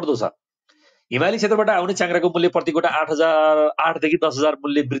माग बढ्दो छ। हिमाली क्षेत्रबाट आउने च्याङ्ग्राको मूल्य प्रति गोटा 8 देखि 10,000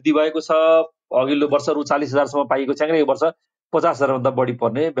 मूल्य वृद्धि भएको छ। अघिल्लो वर्ष रु 40,000 पाइएको च्याङ्ग्रा यो वर्ष 50,000 भन्दा बढी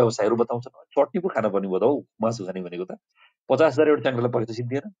पर्ने व्यवसायहरू बताउँछन्। चटनी पो खान पर्ने भयो त हौ, मासु खाने भनेको त 50,000 एउटा च्याङ्ग्रालाई परे त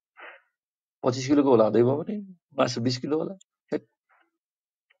सिद्धिएन। 25 किलोको होला अझै भयो भने, मासु 20 किलो होला।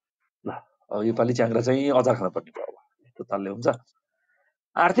 ल अब योपालि च्याङ्ग्रा चाहिँ अचार खान पर्ने भयो। यस्तो तालले हुन्छ।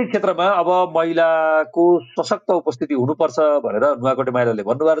 आर्थिक क्षेत्रमा अब महिलाको सशक्त उपस्थिति हुनुपर्छ भनेर नुवाकोटे महिलाले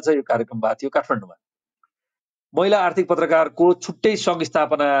भन्नुभएको छ। यो कार्यक्रम भएको थियो काठमाडौँमा। महिला आर्थिक पत्रकारको छुट्टै सङ्घ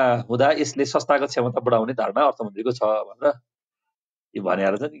स्थापना हुँदा यसले संस्थागत क्षमता बढाउने धारणा अर्थमन्त्रीको छ भनेर यो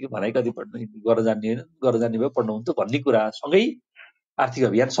भनेर चाहिँ यो भनाइ कति पढ्नु गर्न जान्ने होइन, गर्न जान्ने भए पढ्नुहुन्छ भन्ने कुरा सँगै आर्थिक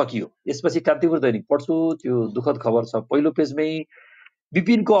अभियान सकियो। यसपछि कान्तिपुर दैनिक पढ्छु, त्यो दुःखद खबर छ पहिलो पेजमै।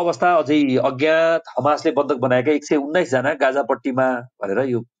 बिपिनको अवस्था अझै अज्ञात। हमासले बन्धक बनाएका 119 जना गाजापट्टीमा भनेर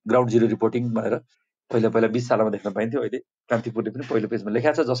यो ग्राउन्ड जिरो रिपोर्टिङ भनेर पहिला 20 सालमा देख्न पाइन्थ्यो। अहिले कान्तिपुरले पनि पहिलो पेजमा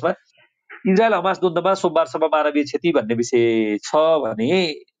लेखाएको छ, जसमा इजरायल हमास द्वन्द्वमा सोमबारसम्म मानवीय क्षति भन्ने विषय छ भने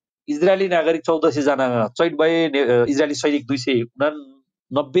इजरायली नागरिक 1400 जना चैत भए, इजरायली सैनिक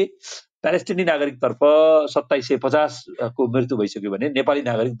 289, प्यालेस्टिनी नागरिकतर्फ 2750 को मृत्यु भइसक्यो भने नेपाली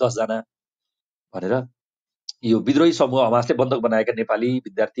नागरिक 10 जना भनेर यो विद्रोही समूह हमासले बन्धक बनाएका नेपाली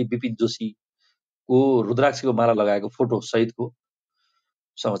विद्यार्थी बिपिन जोशीको रुद्राक्षको माला लगाएको फोटो सहितको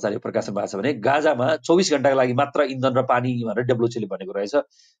समाचार प्रकाशन भएको छ भने गाजामा 24 घण्टाका लागि मात्र इन्धन र पानी भनेर डब्ल्युएचओले भनेको रहेछ।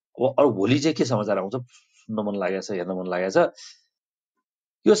 अब अरू भोलि चाहिँ के समाचार आउँछ सुन्न मन लागेको छ, हेर्न मन लागेको छ।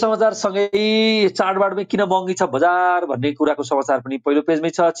 यो समाचार सँगै चाडबाडमै किन महँगी छ बजार भन्ने कुराको समाचार पनि पहिलो पेजमै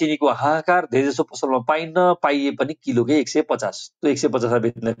छ। चिनीको हाहाकार, धेरैजसो पसलमा पाइन्न, पाइए पनि किलोकै 150। त्यो 150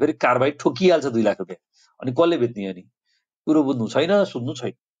 बेच्ने फेरि कारबाही ठोकिहाल्छ 2 लाख रुपियाँ। अनि कसले बेच्ने? अनि कुरो बुझ्नु छैन, सुन्नु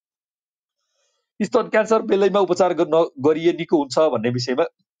छैन। स्तन क्यान्सर बेलैमा उपचार गरिए निको हुन्छ भन्ने विषयमा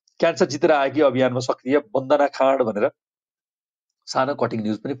क्यान्सर जितेर आएकी अभियानमा सक्रिय वन्दना खाँड भनेर सानो कटिङ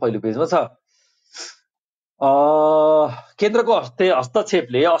न्युज पनि पहिलो पेजमा छ। केन्द्रको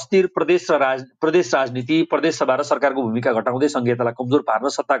हस्तक्षेपले अस्थिर प्रदेश राजनीति, प्रदेश सभा र सरकारको भूमिका घटाउँदै संघीयतालाई कमजोर पार्न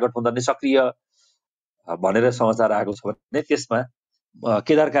सत्ता गठबन्धन नै सक्रिय भनेर समाचार आएको छ भने त्यसमा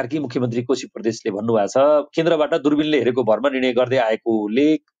केदार कार्की मुख्यमन्त्री कोशी प्रदेशले भन्नुभएको छ, केन्द्रबाट दूरबीनले हेरेको भरमा निर्णय गर्दै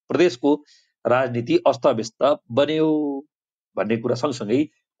आएकोले प्रदेशको राजनीति अस्तव्यस्त बन्यो भन्ने कुरा सँगसँगै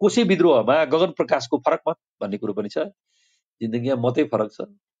कोशी विद्रोहमा गगन प्रकाशको फरकमा भन्ने कुरो पनि छ। जिन्दगीमा मात्रै फरक छ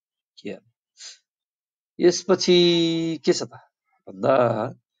के। यसपछि के छ त भन्दा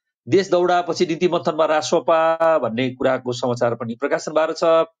देश दौडापछि नीति मन्थनमा राष्ट्रपा भन्ने कुराको समाचार पनि प्रकाशन भएको छ।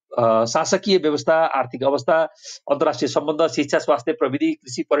 शासकीय व्यवस्था, आर्थिक अवस्था, अन्तर्राष्ट्रिय सम्बन्ध, शिक्षा, स्वास्थ्य, प्रविधि,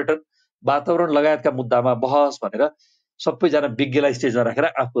 कृषि, पर्यटन, वातावरण लगायतका मुद्दामा बहस भनेर सबैजना विज्ञलाई स्टेजमा राखेर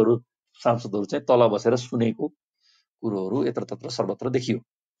आफूहरू सांसदहरू चाहिँ तल बसेर सुनेको कुरोहरू यत्रतत्र सर्वत्र देखियो।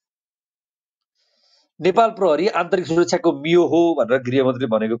 नेपाल प्रहरी आन्तरिक सुरक्षाको मियो हो भनेर गृहमन्त्री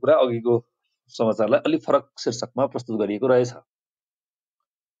भनेको कुरा अघिको समाचारलाई अलि फरक शीर्षकमा प्रस्तुत गरिएको रहेछ।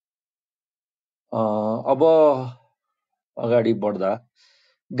 अब अगाडि बढ्दा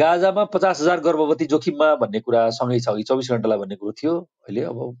गाजामा 50,000 गर्भवती जोखिममा भन्ने कुरा सँगै छ। अघि 24 घण्टालाई भन्ने कुरो थियो, अहिले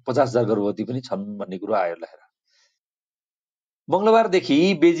अब 50,000 गर्भवती पनि छन् भन्ने कुरो आयो लेखेर।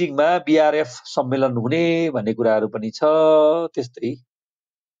 मंगलबारदेखि बेजिङमा बीआरएफ सम्मेलन हुने भन्ने कुराहरू पनि छ। त्यस्तै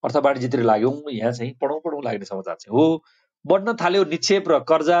अर्थ वाणिज्यतिर लाग्यौं, यहाँ चाहिँ पढौं लाग्ने समाचार चाहिँ हो। बढ्न थाल्यो निक्षेप र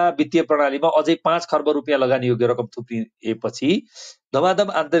कर्जा, वित्तीय प्रणालीमा अझै 5 खर्ब रुपियाँ लगानी योग्य रकम थुप्रिएपछि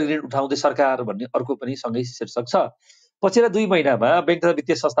धमाधम आन्तरिक ऋण उठाउँदै सरकार भन्ने अर्को पनि सँगै शीर्षक छ। पछिल्ला 2 महिनामा बैंक तथा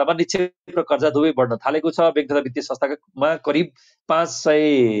वित्तीय संस्थामा निक्षेप र कर्जा दुवै बढ्न थालेको छ। बैंक तथा वित्तीय संस्थामा करिब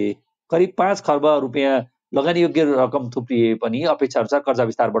 5 खर्ब रुपियाँ लगानी योग्य रकम थुप्रिए पनि अपेक्षा अनुसार कर्जा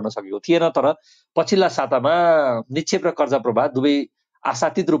विस्तार बढ्न सकेको थिएन। तर पछिल्ला सातामा निक्षेप र कर्जा प्रवाह दुवै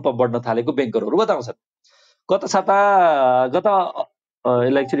आशातीत रूपमा बढ्न थालेको बैंकरहरू बताउँछन्। यसलाई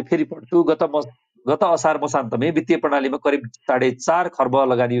एकचोटि फेरि पढ्छु। गत असार मसान्तमै वित्तीय प्रणालीमा करिब 4.5 खर्ब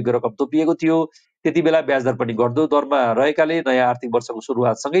लगानी योग्य रकम थुप्रिएको थियो। त्यति बेला ब्याज दर पनि घट्दो दरमा रहेकाले नयाँ आर्थिक वर्षको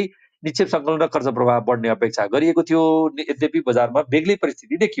सुरुवातसँगै निक्षेप सङ्कलन र कर्ज प्रवाह बढ्ने अपेक्षा गरिएको थियो। यद्यपि बजारमा बेग्लै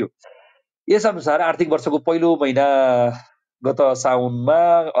परिस्थिति देखियो। यस अनुसार आर्थिक वर्षको पहिलो महिना गत साउनमा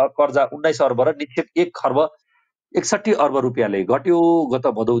कर्जा 19 अर्ब र निक्षेप 1 खर्ब 61 अर्ब रुपियाँले घट्यो। गत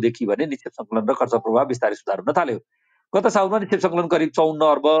भदौदेखि भने निक्षेप सङ्कलन र कर्जा प्रवाह बिस्तारै सुधार हुन थाल्यो। गत साउनमा निक्षेप सङ्कलन करिब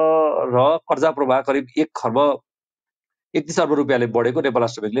 54 अर्ब र कर्जा प्रवाह करिब 1 खर्ब 31 अर्ब रुपियाँले बढेको नेपाल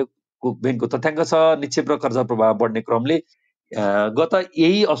राष्ट्र बैंकको तथ्याङ्क छ। निक्षेप र कर्जा प्रवाह बढ्ने क्रमले गत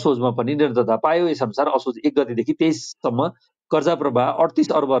यही असोजमा पनि निरन्तरता पायो। यस अनुसार असोज 1 गतेदेखि 23 सम्म कर्जा प्रवाह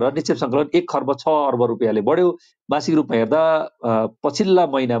 38 अर्ब र निक्षेप सङ्कलन 1 खर्ब 6 अर्ब रुपियाँले बढ्यो। मासिक रूपमा हेर्दा पछिल्ला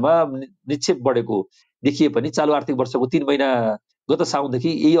महिनामा निक्षेप बढेको देखिए पनि चालु आर्थिक वर्षको 3 महिना गत साउनदेखि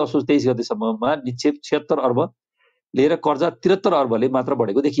यही असोज 23 गतेसम्ममा निक्षेप 76 अर्ब लिएर कर्जा 73 अर्बले मात्र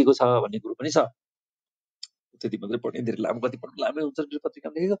बढेको देखिएको छ भन्ने कुरो पनि छ। त्यति मात्रै पढ्ने, धेरै लामो कति पढ्नु लामै हुन्छ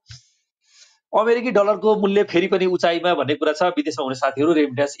पत्रिकामा लेखेको। अमेरिकी डलरको मूल्य फेरि पनि उचाइमा भन्ने कुरा छ। विदेशमा हुने साथीहरू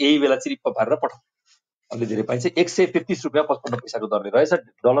रेमिट्यान्स यही बेला चिरिप्प पारेर पठाउँ, अलि धेरै पाइन्छ। 133 रुपियाँ 55 पैसाको दरले रहेछ।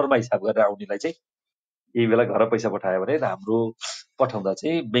 डलरमा हिसाब गरेर आउनेलाई चाहिँ यही बेला घर पैसा पठायो भने राम्रो, पठाउँदा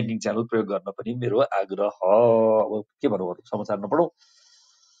चाहिँ ब्याङ्किङ च्यानल प्रयोग गर्न पनि मेरो आग्रह। अब के भनौँ, समाचार नपढौँ।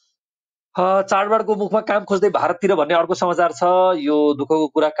 चाडबाडको मुखमा काम खोज्दै भारततिर भन्ने अर्को समाचार छ। यो दुःखको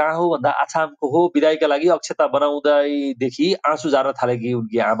कुरा कहाँ हो भन्दा आछामको हो। बिदाईका लागि अक्षता बनाउँदैदेखि आँसु झार्न थालेकी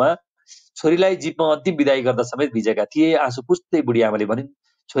उनकी आमा छोरीलाई जीपमा अन्तिम बिदाई गर्दा समेत भिजेका थिए। आँसु पुस्दै बुढी आमाले भनिन्,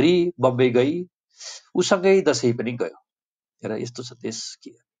 छोरी बम्बई गई, उसँगै दसैँ पनि गयो। हेर यस्तो छ देश,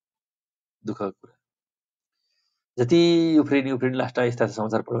 के दुःखको कुरा। जति उफ्रिने लास्टमा यस्ता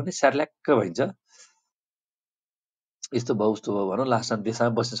समाचार पढ्यो भने स्यार्ल्याक्क भइन्छ। यस्तो भयो उस्तो भयो भनौँ, लास्टमा देशमा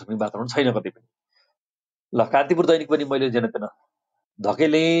बस्न सक्ने वातावरण छैन कतै पनि। ल, कान्तिपुर दैनिक पनि मैले जेनतेन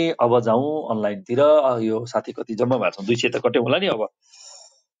धकेले। अब जाउँ अनलाइनतिर। यो साथी कति जम्मा भएको छ, 200 त कट्यौँ होला नि। अब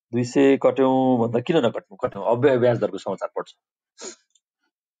 200 कट्यौँ भन्दा किन नकट्यौँ, अव्यय ब्याज दरको समाचार पढ्छु।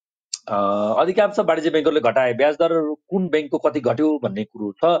 अधिकांश वाणिज्य ब्याङ्कहरूले घटाए ब्याज दर। कुन ब्याङ्कको कति घट्यो भन्ने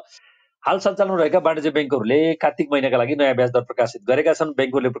कुरो छ। हाल सञ्चालन रहेका वाणिज्य ब्याङ्कहरूले कार्तिक महिनाका लागि नयाँ ब्याज दर प्रकाशित गरेका छन्।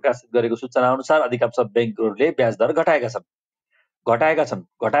 ब्याङ्कहरूले प्रकाशित गरेको सूचना अनुसार अधिकांश ब्याङ्कहरूले ब्याज दर घटाएका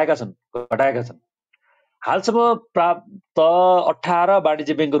छन्। हालसम्म प्राप्त 18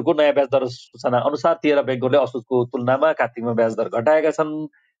 वाणिज्य ब्याङ्कहरूको नयाँ ब्याज दर सूचना अनुसार 13 ब्याङ्कहरूले असोजको तुलनामा कार्तिकमा ब्याज दर घटाएका छन्।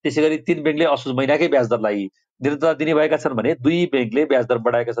 त्यसैगरी 3 ब्याङ्कले असोज महिनाकै ब्याज दरलाई निरन्तरता दिने भएका छन् भने 2 ब्याङ्कले ब्याज दर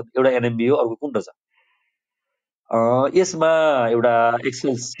बढाएका छन्। एउटा एनएमबी हो, अर्को कुन रहेछ। यसमा एउटा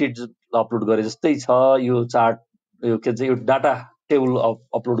एक्सेल सिट अपलोड गरे जस्तै छ। यो चार्ट, यो के भन्छ, यो डाटा टेबल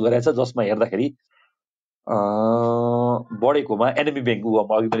अपलोड गरेको छ, जसमा हेर्दाखेरि बढेकोमा एनएमबी ब्याङ्क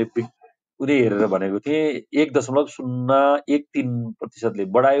अघि मैले कुनै हेरेर भनेको थिएँ 1.013%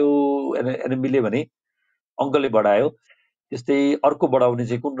 बढायो एनएमबीले भने अङ्कले बढायो। त्यस्तै अर्को बढाउने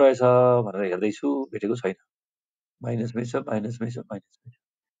चाहिँ कुन रहेछ भनेर हेर्दैछु, भेटेको छैन। माइनसमै छ,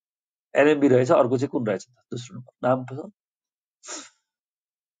 एनएमबी रहेछ। अर्को चाहिँ कुन रहेछ दोस्रो नाम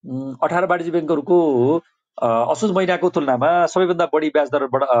 18 वाणिज्य ब्याङ्कहरूको असोज महिनाको तुलनामा सबैभन्दा बढी ब्याज दर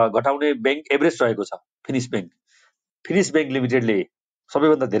घटाउने ब्याङ्क एभरेस्ट रहेको छ फिनिस ब्याङ्क। फिनिस ब्याङ्क लिमिटेडले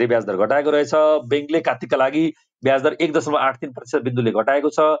सबैभन्दा धेरै ब्याज दर घटाएको रहेछ। ब्याङ्कले कार्तिकका लागि ब्याज दर 1.83% बिन्दुले घटाएको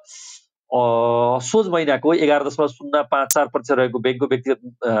छ। सोझ महिनाको 11.054% रहेको ब्याङ्कको व्यक्तिगत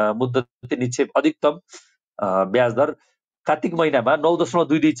मुद्दती निक्षेप अधिकतम ब्याज दर कार्तिक महिनामा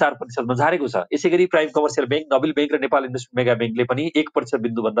 9.224% झारेको छ। यसैगरी prime commercial bank, Nabil bank र नेपाल इन्भेस्टमेन्ट मेगा ब्याङ्कले पनि 1%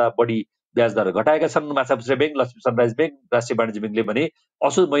 बिन्दुभन्दा बढी ब्याज दर घटाएका छन्। Machhapuchhre bank, Lakshmi sunrise bank, राष्ट्रिय वाणिज्य ब्याङ्कले भने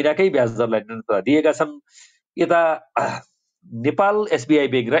असोज महिनाकै ब्याज दरलाई न्यूनता दिएका छन्। यता नेपाल एसबीआई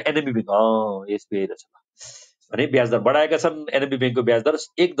ब्याङ्क र एनएमबी ब्याङ्क एसबीआई रहेछ भने ब्याज दर बढाएका छन्। एनएमबी ब्याङ्कको ब्याज दर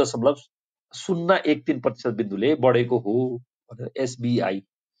 1.013% बिन्दुले बढेको हो भनेर एसबीआई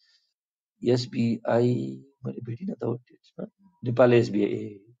मैले भेटिनँ त नेपाल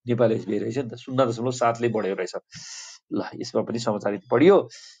एसबीआई रहेछ नि त 0.7ले बढ्यो रहेछ। ल यसमा पनि समाचार पढियो।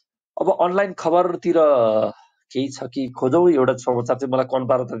 अब अनलाइन खबरतिर केही छ कि खोजौँ। एउटा समाचार चाहिँ मलाई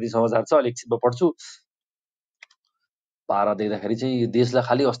कनपारती समाचार छ, अलिक एकछिनमा पढ्छु। पारा देख्दाखेरि चाहिँ यो देशलाई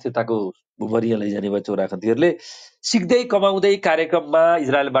खालि अस्थिरताको भुमरिया लैजाने भयो चोराखन्तीहरूले। सिक्दै कमाउँदै कार्यक्रममा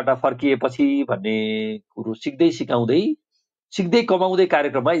इजरायलबाट फर्किएपछि भन्ने कुरो, सिक्दै कमाउँदै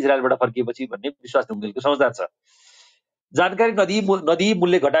कार्यक्रममा इजरायलबाट फर्किएपछि भन्ने विश्वास ढुङ्गेलको समाचार छ। जानकारी नदिई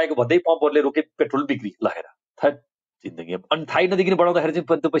मूल्य घटाएको भन्दै पम्पहरूले रोके पेट्रोल बिक्री लगेर थैट जिन्दगी। अनि थाहै नदिकन बढाउँदाखेरि चाहिँ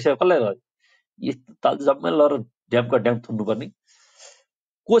त्यो पैसा कसलाई रह्यो? यस्तो ताल जम्मै लर ड्यामका ड्याम थुन्नुपर्ने।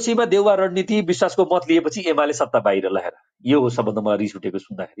 कोशीमा देउवा रणनीति विश्वासको मत लिएपछि एमाले सत्ता बाहिर लगेर, यो हो सबभन्दा मलाई रिस उठेको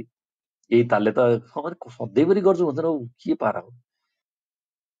सुन्दाखेरि। यही तालले त सधैँभरि गर्छु भन्छ न, के पारा हो।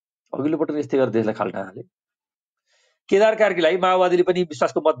 अघिल्लो पटक यस्तै गरेर देशलाई खाल्टा हाले। केदार कार्कीलाई माओवादीले पनि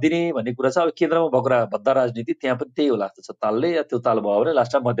विश्वासको मत दिने भन्ने कुरा छ। अब केन्द्रमा भएको भद्दा राजनीति त्यहाँ पनि त्यही होला जस्तो छ तालले। त्यो ताल भयो भने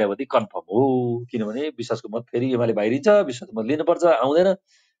लास्टमा मध्यावधि कन्फर्म हो, किनभने विश्वासको मत फेरि एमाले बाहिरिन्छ, विश्वासको मत लिनुपर्छ, आउँदैन,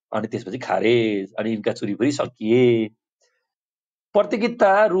 अनि त्यसपछि खारेज, अनि यिनका चुरीफुरी सकिए।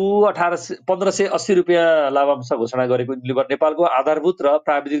 प्रतियोगिता रु 1580 रुपियाँ लाभांश घोषणा गरेको युनिलिभर नेपालको आधारभूत र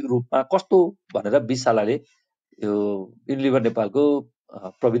प्राविधिक रूपमा कस्तो भनेर 20 सालले यो युनिलिभर नेपालको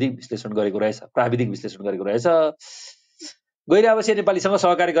प्राविधिक विश्लेषण गरेको रहेछ। गैर आवश्यक नेपालीसँग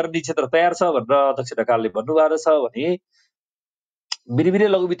सहकारी गर्न नीति क्षेत्र तयार छ भनेर अध्यक्ष ढकालले भन्नुभएको छ भने मिरिमिरे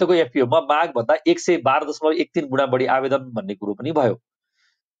लघुवित्तको एफपीओमा माग भन्दा 112.13 गुणा बढी आवेदन भन्ने कुरो पनि भयो।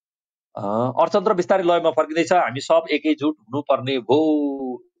 अर्थतन्त्र बिस्तारै लयमा फर्किँदैछ, हामी सब एकैजुट हुनुपर्ने भो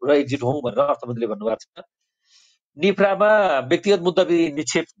र एकजुट हौं भनेर अर्थमन्त्रीले भन्नुभएको छ। निफ्रामा व्यक्तिगत मुद्दा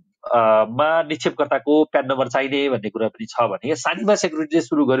निक्षेपमा निक्षेपकर्ताको प्यान नम्बर चाहिने भन्ने कुरा पनि छ भने सानीमा सेक्युरिटीले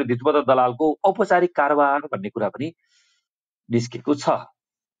सुरु गर्यो धितोपत्र दलालको औपचारिक कारोबार भन्ने कुरा पनि निस्केको छ।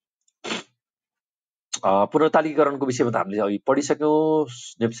 पुनर्तालिकीकरणको विषयमा त हामीले अघि पढिसक्यौँ।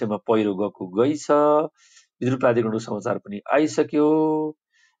 नेप्सेमा पहिरो गएको गई छ। विद्युत प्राधिकरणको समाचार पनि आइसक्यो।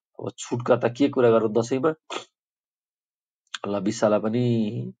 अब छुटका त के कुरा गरौँ दशैंमा, ल विशाला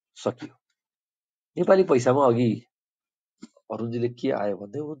पनि सकियो। नेपाली पैसामा अघि अरुणजीले के आयो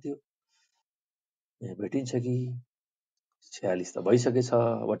भन्दै हुन्थ्यो, भेटिन्छ कि 46 त भइसकेछ,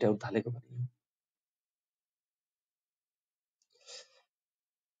 बट्याउन थालेको पनि।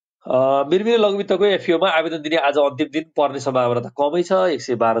 मिरमिरे लघुवित्तको एफपीओमा आवेदन दिने आज अन्तिम दिन पर्ने सम्भावना त कमै छ।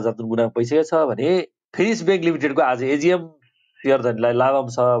 112 गुणा पैसा छ भने फिनिस ब्याङ्क लिमिटेडको आज एजीएम शेयरधनीलाई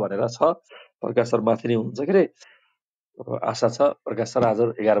लाभांश भनेर छ। प्रकाश सर माथि नै हुनुहुन्छ के अरे, आशा छ प्रकाश सर आज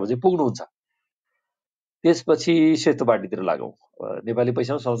 11 बजे पुग्नुहुन्छ। त्यसपछि सेतो पार्टीतिर लागौँ। नेपाली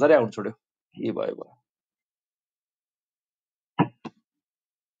पैसामा समाचारै आउनु छोड्यो, के भयो।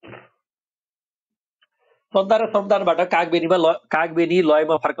 सन्तान र सन्तानबाट कागबेनी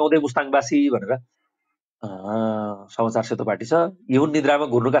लयमा फर्काउँदै मुस्ताङवासी भनेर समाचार सेतो पार्टी छ। यहुन निद्रामा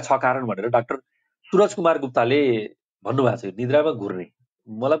घुर्नुका 6 कारण भनेर डाक्टर सूरज कुमार गुप्ताले भन्नुभएको छ। निद्रामा घुर्ने,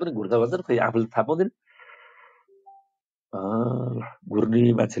 मलाई पनि घुर्दा भन्छ, खै आफूले थाहा पाउँदैन।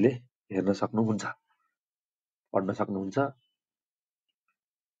 घुर्ने मान्छेले हेर्न सक्नुहुन्छ, पढ्न सक्नुहुन्छ।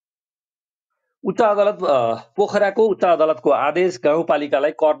 उच्च अदालत पोखराको उच्च अदालतको आदेश,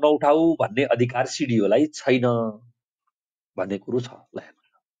 गाउँपालिकालाई कर नउठाऊ भन्ने अधिकार सिडिओलाई छैन भन्ने कुरो छ।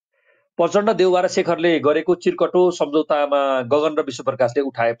 प्रचण्ड देउवा र शेखरले गरेको चिरकटो सम्झौतामा गगन र विश्वप्रकाशले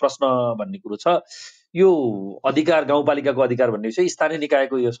उठाए प्रश्न भन्ने कुरो छ। यो अधिकार, गाउँपालिकाको अधिकार भन्ने विषय स्थानीय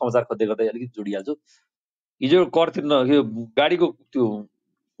निकायको यो समाचार खोज्दै गर्दै अलिकति जोडिहाल्छु। हिजो कर तिर्न, यो गाडीको त्यो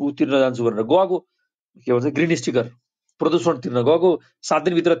तिर्न जान्छु भनेर गएको के भन्छ ग्रिन स्टिकर प्रदूषण तिर्न गएको 7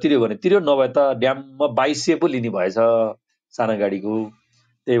 दिनभित्र तिर्यो भने तिर्यो, नभए त ड्याममा 2200 पो लिने भएछ साना गाडीको।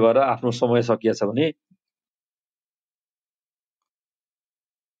 त्यही भएर आफ्नो समय सकिएछ भने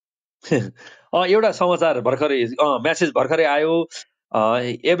एउटा समाचार भर्खरै म्यासेज भर्खरै आयो।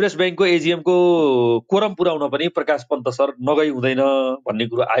 एभरेस्ट ब्याङ्कको एजिएम को कोरम पुर्याउन पनि प्रकाश पन्त सर नगई हुँदैन भन्ने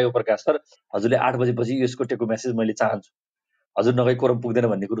कुरो आयो। प्रकाश सर, हजुरले 8 बजेपछि यसको टेको म्यासेज मैले चाहन्छु। हजुर नगई कोरम पुग्दैन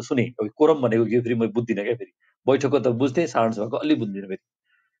भन्ने कुरो सुने। कोरम भनेको के फेरि म बुझ्दिनँ क्या। फेरि बैठकको त बुझ्थेँ, साधारण सभाको अलि बुझ्दिनँ। फेरि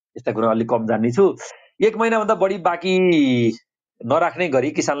यस्ता कुरा अलि कम जान्ने छु। 1 महिनाभन्दा बढी बाँकी नराख्ने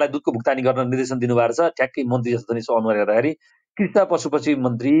गरी किसानलाई दुधको भुक्तानी गर्न निर्देशन दिनुभएको छ। ठ्याक्कै मन्त्री जस्तो नि सो अनुहार हेर्दाखेरि कृषि पशुपक्षी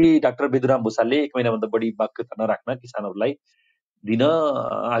मन्त्री डाक्टर बेदुराम भुषालले 1 महिनाभन्दा बढी बाध्यता नराख्न किसानहरूलाई दिन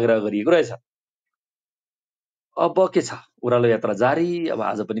आग्रह गरिएको रहेछ। अब के छ, ओह्रालो यात्रा जारी। अब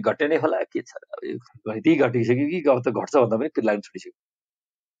आज पनि घटे नै होला, के छ, घटी घटिसक्यो कि अब त घट्छ भन्दा पनि पिर लाग्न छोडिसक्यो।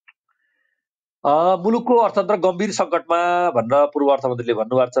 मुलुकको अर्थतन्त्र गम्भीर सङ्कटमा भनेर पूर्व अर्थमन्त्रीले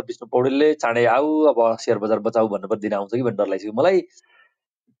भन्नुभएको छ। विष्णु पौडेलले चाँडै आऊ, अब शेयर बजार बचाऊ भन्नुपर्ने दिन आउँछ कि भन्ने डर लागिसक्यो मलाई।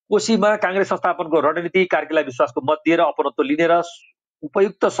 कोशीमा काङ्ग्रेस संस्थापनको रणनीति, कार्कीलाई विश्वासको मत दिएर अपनत्व लिने र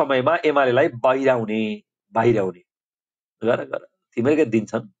उपयुक्त समयमा एमालेलाई बाहिराउने गर तिमीहरूका दिन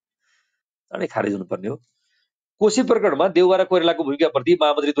छन्, चाँडै खारेज हुनुपर्ने हो। कोशी प्रकरणमा देउवा र कोइरालाको भूमिकाप्रति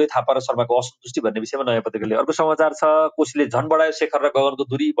महामन्त्री द्वै थापा र शर्माको असन्तुष्टि भन्ने विषयमा नयाँ पत्रिकाले अर्को समाचार छ। कोशीले झन बढायो शेखर र गगनको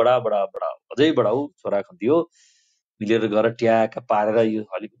दूरी, अझै बढाऊ, छोरा खन्तियो मिलेर गएर ट्याक पारेर यो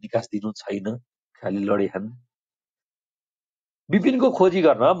अलिक निकास दिनु छैन, खालि लडे खान्। बिपिनको खोजी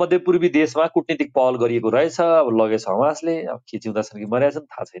गर्न मध्यपूर्वी देशमा कूटनीतिक पहल गरिएको रहेछ। अब लगेछ हमासले, अब के जिउँदा छन् कि मर्या छन्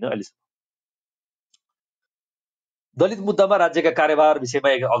थाहा छैन अहिलेसम्म। दलित मुद्दामा राज्यका कार्यभार विषयमा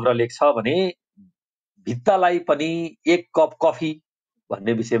एक अग्रलेख छ भने भित्तालाई पनि 1 कप कफी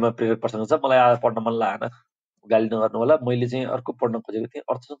भन्ने विषयमा प्रेरक प्रसङ्ग छ। मलाई आज पढ्न मन लागेन, गाली नगर्नु होला। मैले चाहिँ अर्को पढ्न खोजेको थिएँ।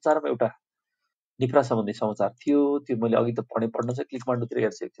 अर्थसञ्चारमा एउटा निफ्रा सम्बन्धी समाचार थियो, त्यो मैले अघि त पढ्न छ, क्लिकमान्डुतिर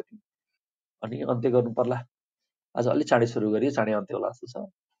हेर्छु एकचोटि, अनि अन्त्य गर्नु पर्ला। आज अलि चाँडै सुरु गरियो, चाँडै अन्त्य होला जस्तो छ।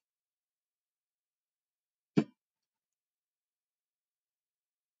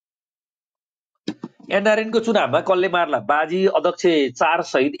 एनआरएनको चुनावमा कसले मार्ला बाजी, अध्यक्ष 4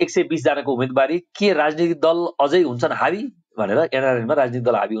 सहित 120 जनाको उम्मेदवारी, के राजनीतिक दल अझै हुन्छन् हावी भनेर एनआरएनमा राजनीतिक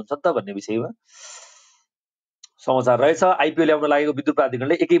दल हावी हुन्छन् त भन्ने विषयमा समाचार रहेछ। आइपिओ ल्याउन लागेको विद्युत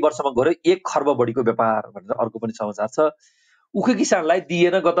प्राधिकरणले 1 वर्षमा गरे 1 खर्ब बढीको व्यापार भनेर अर्को पनि समाचार छ। उखु किसानलाई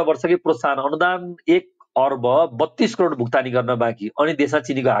दिएन गत वर्षकै प्रोत्साहन अनुदान, 1 अर्ब 32 करोड भुक्तानी गर्न बाँकी, अनि देशमा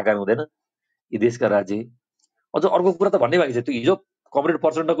चिनीको हाकार हुँदैन। यी देशका राज्य। अझ अर्को कुरा त भन्नै बाँकी छ। त्यो हिजो कमरेड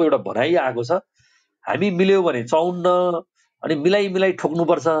प्रचण्डको एउटा भनाइ आएको छ, हामी मिल्यौ भने 54 अनि मिलाई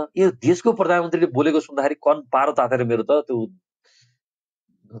ठोक्नुपर्छ। यो देशको प्रधानमन्त्रीले बोलेको सुन्दाखेरि कन पारो तातेर मेरो त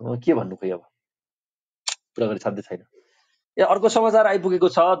त्यो के भन्नु खोइ। अब कुरा गरी साध्य छैन। अर्को समाचार आइपुगेको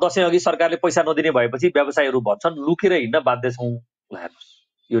छ। दशैं अघि सरकारले पैसा नदिने भएपछि व्यवसायीहरू भन्छन् लुकेर हिँड्न बाध्य छौँ। हेर्नुहोस्,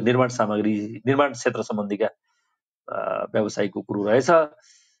 यो निर्माण सामग्री, निर्माण क्षेत्र सम्बन्धीका व्यवसायीको कुरो रहेछ।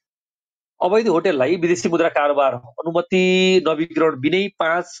 अवैध होटेललाई विदेशी मुद्रा कारोबार अनुमति नवीकरण बिनै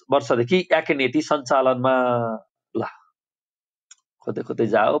 5 वर्षदेखि याकेनेति सञ्चालनमा। ल खोज्दै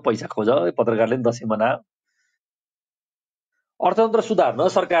जाओ, पैसा खोज, पत्रकारले दशैं मनाओ। अर्थतन्त्र सुधार्न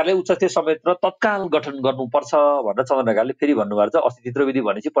सरकारले उच्चस्तरीय संयन्त्र तत्काल गठन गर्नुपर्छ भनेर चन्द्र ढकालले फेरि भन्नुभएको छ। अस्ति चित्रविधि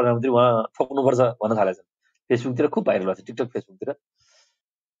भनेपछि प्रधानमन्त्री उहाँ ठोक्नुपर्छ भन्न थालेछन्। फेसबुकतिर खुब भाइरल भएको छ, टिकटक फेसबुकतिर।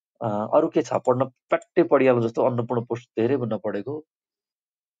 अरू के छ पढ्न, प्याट्टै पढिहाल्नु जस्तो अन्नपूर्ण पोस्ट धेरै नपढेको।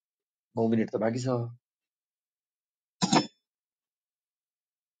 9 मिनेट त बाँकी छ।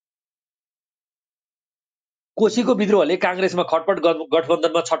 कोशीको विद्रोहले काङ्ग्रेसमा खटपट,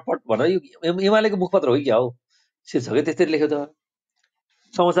 गठबन्धनमा छटपट भनेर एमालेको मुखपत्र हो क्या हो, शीर्षकै त्यसरी लेख्यो त।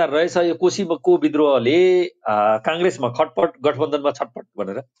 समाचार रहेछ यो कोशीको विद्रोहले काङ्ग्रेसमा खटपट, गठबन्धनमा छटपट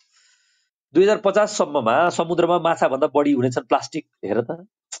भनेर। 2050 सम्ममा समुद्रमा माछा भन्दा बढी हुनेछन् प्लास्टिक। हेर त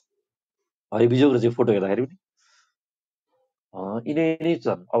हरिबिजोग रहेछ फोटो हेर्दाखेरि पनि। यिनै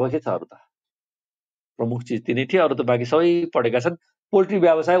छन्। अब के छ अरू त, प्रमुख चिज तिनै थिए, अरू त बाँकी सबै पढेका छन्। पोल्ट्री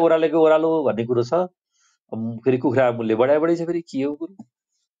व्यवसाय ओह्रालेको ओह्रालो भन्ने कुरो छ। फेरि कुखुराको मूल्य बढी छ, फेरि के हो कुरो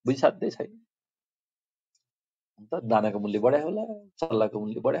बुझिसाध्यै छैन। दानाको मूल्य बढायो होला, चल्लाको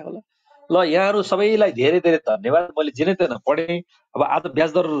मूल्य बढायो होला। ल यहाँहरू सबैलाई धेरै धेरै धन्यवाद। मैले जेनै तेन पढेँ। अब आज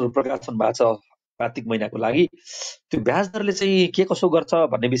ब्याज दर प्रकाशन भएको छ कार्तिक महिनाको लागि। त्यो ब्याज दरले चाहिँ के कसो गर्छ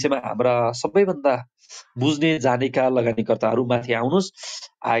भन्ने विषयमा हाम्रा सबैभन्दा बुझ्ने जानेका लगानीकर्ताहरू माथि आउनुहोस्,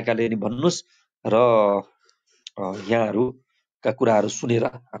 आएकाले नि भन्नुहोस् र यहाँहरूका कुराहरू सुनेर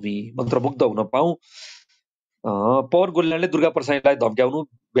हामी मन्त्रमुग्ध हुन पाऊँ। पवन गोल्याले दुर्गा प्रसाईलाई धम्क्याउनु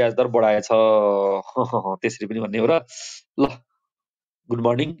ब्याज दर बढाएछ त्यसरी पनि भन्ने हो र। ल गुड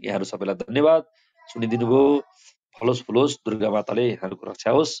मर्निङ, यहाँहरू सबैलाई धन्यवाद। सुनिदिनु भयो। फलोस् फुलोस्, दुर्गा माताले यहाँहरूको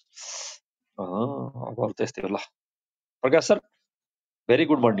रक्षा होस्। अब अरू त्यस्तै हो ल। प्रकाश सर भेरी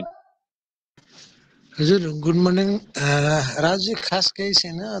गुड मर्निङ। हजुर गुड मर्निङ। राजु खास केही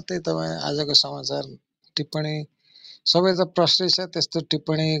छैन, त्यही तपाईँ आजको समाचार टिप्पणी सबै त प्रश्नै छ, त्यस्तो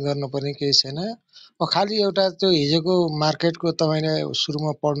टिप्पणी गर्नुपर्ने केही छैन। खालि एउटा त्यो हिजोको मार्केटको तपाईँले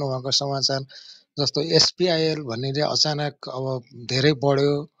सुरुमा पढ्नु भएको समाचार जस्तो एसपिआइएल भन्नेले अचानक अब धेरै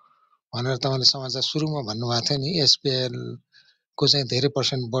बढ्यो भनेर तपाईँले समाचार सुरुमा भन्नुभएको थियो नि, एसपिआइएल को चाहिँ धेरै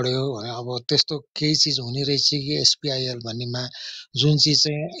पर्सेन्ट बढ्यो भने अब त्यस्तो केही चिज हुने रहेछ कि एसपिआइएल भन्नेमा जुन चिज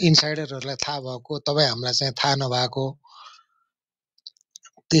चाहिँ इनसाइडरहरूलाई थाहा भएको तपाईँ हामीलाई चाहिँ थाहा नभएको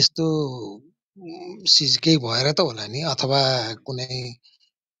त्यस्तो चिज केही भएर त होला नि, अथवा कुनै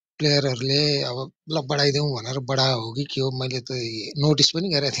प्लेयरहरूले अब ल बढाइदिउँ भनेर बढायो हो कि के हो, मैले त नोटिस पनि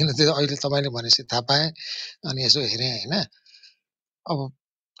गरेको थिइनँ, त्यो अहिले तपाईँले भनेपछि थाहा पाएँ अनि यसो हेरेँ होइन। अब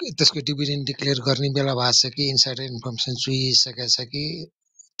त्यसको डिभिडेन्ड डिक्लेयर गर्ने बेला भएको छ कि इनसाइडर इन्फर्मेसन चुहिसकेको छ कि,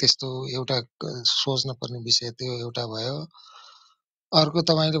 त्यस्तो एउटा सोच्न पर्ने विषय त्यो एउटा भयो। अर्को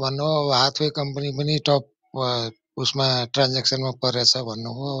तपाईँले भन्नुभयो अब हाथवे कम्पनी पनि टप उसमा ट्रान्ज्याक्सनमा परेछ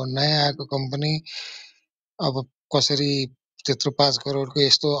भन्नुभयो। नयाँ आएको कम्पनी अब कसरी त्यत्रो 5 करोडको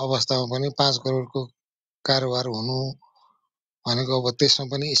यस्तो अवस्थामा पनि 5 करोडको कारोबार हुनु भनेको अब त्यसमा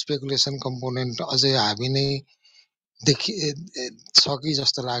पनि स्पेकुलेसन कम्पोनेन्ट अझै हाबी नै देखि छ कि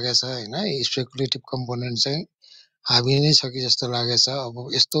जस्तो लागेछ होइन। स्पेकुलेटिभ कम्पोनेन्ट चाहिँ हाबी नै छ कि जस्तो लागेछ। अब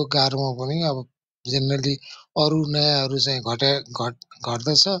यस्तो गाह्रोमा पनि अब जेनरली अरू नयाँहरू चाहिँ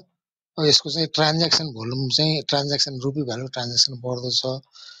घट्दछ। अब यसको चाहिँ ट्रान्ज्याक्सन भोल्युम चाहिँ ट्रान्ज्याक्सन रुपी भ्यालु ट्रान्ज्याक्सन बढ्दो छ।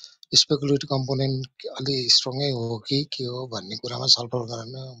 स्पेकुलेटिभ कम्पोनेन्ट अलि स्ट्रङै हो कि के हो भन्ने कुरामा छलफल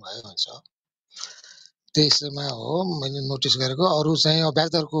गर्न भयो हुन्छ। त्यसमा हो मैले नोटिस गरेको। अरू चाहिँ अब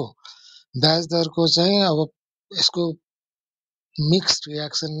ब्याज दरको चाहिँ अब यसको मिक्स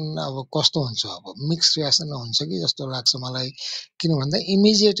रियाक्सन अब कस्तो हुन्छ, अब मिक्स रियाक्सन हुन्छ कि जस्तो लाग्छ मलाई। किन भन्दा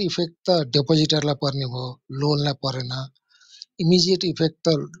इमिजिएट इफेक्ट त डेपोजिटरलाई पर्ने भयो, लोनलाई परेन। इमिजिएट इफेक्ट त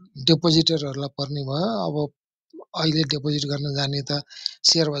डेपोजिटरहरूलाई पर्ने भयो। अब अहिले डेपोजिट गर्न जाने त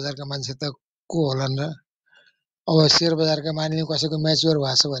सेयर बजारका मान्छे त को होलान् र। अब सेयर बजारका मानिलिउँ कसैको म्याच्योर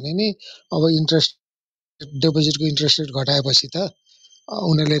भएको छ भने नि अब इन्ट्रेस्ट डेपोजिटको इन्ट्रेस्ट रेट घटाएपछि त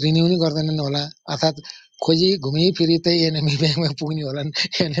उनीहरूले रिन्यू नै गर्दैनन् होला, अर्थात् खोजी घुमी फिरी त एनएमई ब्याङ्कमा पुग्ने होलान्,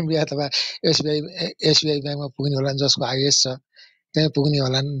 एनएमबी अथवा एसबिआई ब्याङ्कमा पुग्ने होलान् जसको आइएस छ त्यहाँ पुग्ने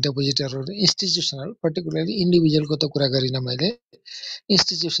होलान् डेपोजिटरहरू। इन्स्टिट्युसनल पर्टिकुलरली इन्डिभिजुअलको त कुरा गरिनँ मैले,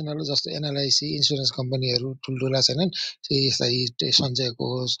 इन्स्टिट्युसनल जस्तो एनएलआइसी इन्सुरेन्स कम्पनीहरू ठुल्ठुला छैनन्, यस्ता सञ्चय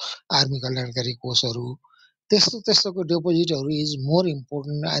कोष, आर्मी कल्याणकारी कोषहरू, त्यस्तोको डेपोजिटहरू is more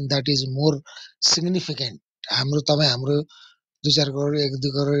important and that is more significant. हाम्रो 2-4 करोड 1-2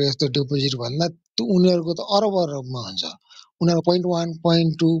 करोड यस्तो डिपोजिट भन्दा त्यो उनीहरूको त अरबमा हुन्छ। उनीहरू 0.1,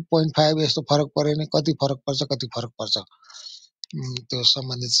 0.2, 0.5 यस्तो फरक पऱ्यो भने कति फरक पर्छ त्यो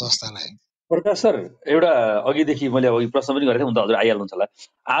सम्बन्धित संस्थालाई। प्रकाश सर एउटा अघिदेखि मैले अघि प्रश्न पनि गरेको थिएँ, हुन त हजुर आइहाल्नुहुन्छ होला।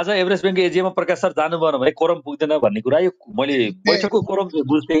 आज एभरेस्ट ब्याङ्कको एजिएममा प्रकाश सर जानु भएन भने कोरम पुग्दैन भन्ने कुरा यो मैले बैठकको कोरम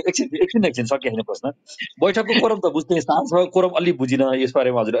बुझ्थेँ। एकछिन सकिहाल्ने प्रश्न। बैठकको कोरम त बुझ्थेँ, सांसदको कोरम अलि बुझिनँ,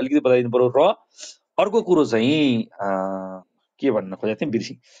 यसबारेमा हजुर अलिकति बताइदिनु पर्यो। र अर्को कुरो चाहिँ के भन्न खोजेको थिएँ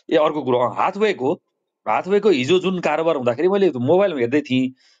बिर्सेँ। अर्को कुरो हाथवेको हिजो जुन कारोबार हुँदाखेरि मैले मोबाइलमा हेर्दै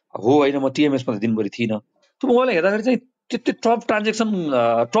थिएँ। हो होइन म टिएमएसमा त दिनभरि थिइनँ। त्यो मोबाइलमा हेर्दाखेरि चाहिँ त्यो टप ट्रान्जेक्सन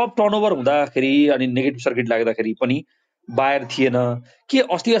टप टर्नओभर हुँदाखेरि अनि नेगेटिभ सर्किट लाग्दाखेरि पनि बायर थिएन के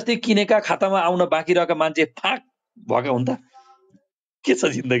अस्ति किनेका खातामा आउन बाँकी रहेका मान्छे फाक भएका हुन् त के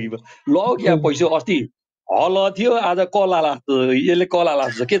छ जिन्दगीमा ल क्या पैसा अस्ति हल थियो आज कल आला यसले कल आला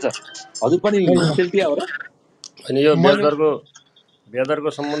के छ हजुर पनि सेल्टिया हो र अनि यो ब्याज दरको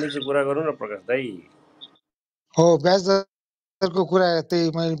सम्बन्धी चाहिँ कुरा गरौँ न प्रकाश दाइ। हो ब्याज दरको कुरा, त्यही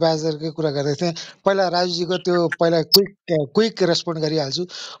मैले ब्याज दरकै कुरा गर्दै थिएँ। पहिला राजुजीको त्यो पहिला क्विक रेस्पोन्ड गरिहाल्छु।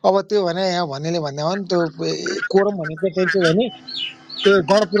 अब त्यो भने यहाँ भन्नेले भन्दा हो नि त्यो कोरम भनेको चाहिँ के भने त्यो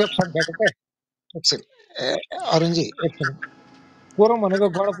गणपूरक सङ्ख्याको त एकछिन अरुणजी एकछिन, कोरम भनेको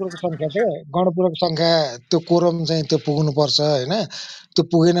गणपूरक सङ्ख्या त गणपूरक सङ्ख्या त्यो कोरम चाहिँ त्यो पुग्नुपर्छ होइन। त्यो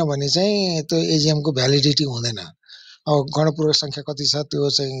पुगेन भने चाहिँ त्यो एजिएमको भ्यालिडिटी हुँदैन। अब गणपूरक सङ्ख्या कति छ त्यो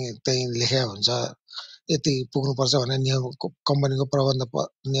चाहिँ त्यहीँ लेखा हुन्छ, यति पुग्नुपर्छ भनेर नियम कम्पनीको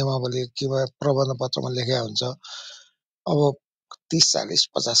नियमावली के भयो प्रबन्ध पत्रमा लेखा हुन्छ। अब 30, 40,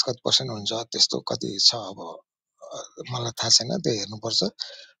 50 कति % हुन्छ त्यस्तो कति छ अब मलाई थाहा छैन, त्यो हेर्नुपर्छ।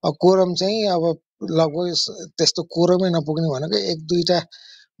 अब कोरम चाहिँ अब लगभग त्यस्तो कोरमै नपुग्ने भनेको 1-2टा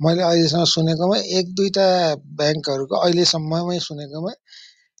मैले अहिलेसम्म सुनेकोमा 1-2टा ब्याङ्कहरूको अहिलेसम्ममै सुनेकोमा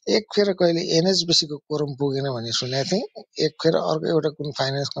एक फेर कहिले एनएचबिसीको कोरम पुगेन भन्ने सुनेको थिएँ, एक फेर अर्को एउटा कुन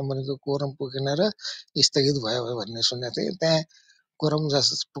फाइनेन्स कम्पनीको कोरम पुगेन र स्थगित भयो भन्ने सुनेको थिएँ। त्यहाँ कोरम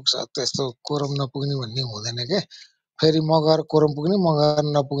जस्तो पुग्छ, त्यस्तो कोरम नपुग्ने भन्ने हुँदैन क्या। फेरि मगर कोरम पुग्ने मगर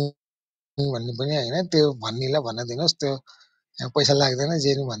नपुग्ने भन्ने पनि हैन त्यो भन्नेलाई भन्न दिनुहोस् त्यो पैसा लाग्दैन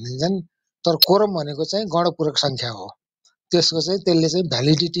जे नि भनिदिन्छन् तर कोरम भनेको चाहिँ गणपूरक संख्या हो त्यसको चाहिँ त्यसले चाहिँ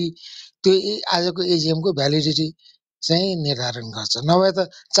भ्यालिडिटी त्यो आजको एजिएम को भ्यालिडिटी चाहिँ निर्धारण गर्छ नभए त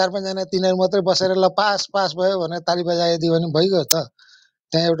 4-5 जना तिनीहरु मात्रै बसेर ल पास पास भयो भनेर ताली बजाइदियो भने भइगयो त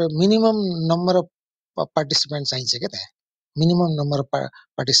त्यहाँ एउटा मिनिमम नम्बर अफ पार्टिसिपेन्ट चाहिन्छ के त्यहाँ मिनिमम नम्बर अफ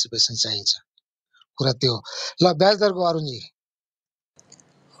पार्टिसिपेसन चाहिन्छ कुरा त्यो ल ब्याज दरको अरुणजी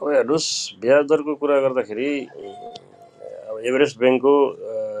अब हेर्नुहोस् ब्याज दरको कुरा गर्दाखेरि अब एभरेस्ट ब्याङ्कको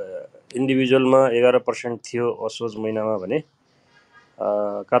इन्डिभिजुअलमा 11% थियो असोज महिनामा भने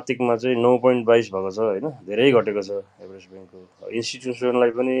कार्तिकमा चाहिँ 9.22 भएको छ होइन धेरै घटेको छ एभरेस्ट ब्याङ्कको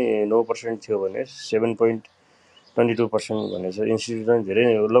इन्स्टिट्युसनलाई पनि 9% थियो भने 7.22% भनेको छ इन्स्टिट्युसन धेरै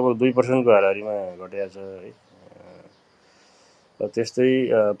लगभग 2% को हाराहारीमा घटेको छ है त्यस्तै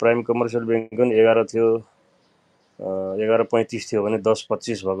प्राइम कमर्सियल ब्याङ्क पनि 11 थियो 11.35 थियो भने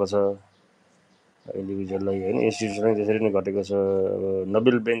 10.25 भएको छ इन्डिभिजुअललाई होइन इन्स्टिट्युसनलाई त्यसरी नै घटेको छ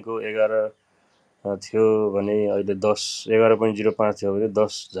नोबेल ब्याङ्कको 11 थियो भने अहिले 11.05 थियो भने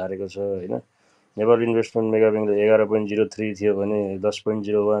 10 झारेको छ होइन नेपाल इन्भेस्टमेन्ट मेगा ब्याङ्कले 11.03 थियो भने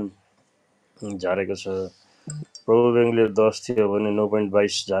 10.01 झारेको छ प्रोबो ब्याङ्कले 10 थियो भने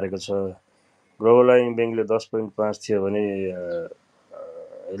 9.22 झारेको छ ग्लोबलाइन ब्याङ्कले 10.5 थियो भने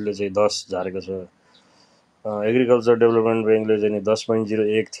यसले चाहिँ 10 झारेको छ एग्रिकल्चर डेभलपमेन्ट ब्याङ्कले चाहिँ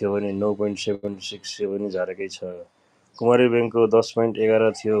 10.01 थियो भने 9.76 थियो भने झारेकै छ कुमारी ब्याङ्कको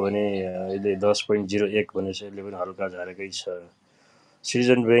 10.11 थियो भने अहिले 10.01 भनेछ यसले पनि हल्का झारेकै छ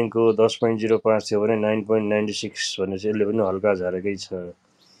सिटिजन ब्याङ्कको 10.05 थियो भने 9.96 भनेछ यसले पनि हल्का झारेकै छ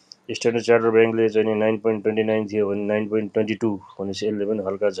स्ट्यान्डर्ड चार्टर्ड ब्याङ्कले चाहिँ 9.29 थियो भने 9.22 भनेछ यसले पनि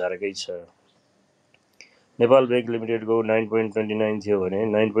हल्का झारेकै छ नेपाल ब्याङ्क लिमिटेडको 9.29 थियो भने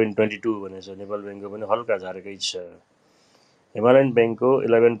 9.22 भनेछ नेपाल ब्याङ्कको पनि हल्का झारेकै छ हिमालयन ब्याङ्कको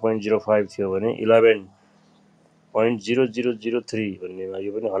 11.05 थियो भने 11.0003 भन्नेमा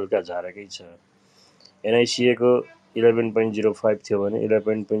यो पनि हल्का झारेकै छ एनआइसिएको 11.05 थियो भने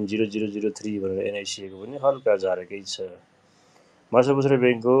 11.0003 भनेर एनआइसिएको पनि हल्का झारेकै छ माछापुच्छ्रे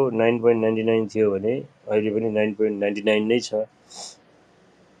ब्याङ्कको 9.99 थियो भने अहिले पनि 9.99 नै छ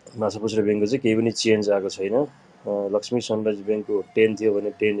माछापुच्छ्रे ब्याङ्कको चाहिँ केही पनि चेन्ज आएको छैन लक्ष्मी सनराइज ब्याङ्कको 10 थियो भने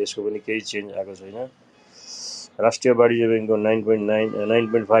 10 यसको पनि केही चेन्ज आएको छैन राष्ट्रिय वाणिज्य ब्याङ्कको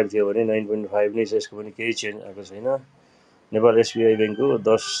 9.5 थियो भने 9.5 नै छ यसको पनि केही चेन्ज आएको छैन नेपाल एसबिआई ब्याङ्कको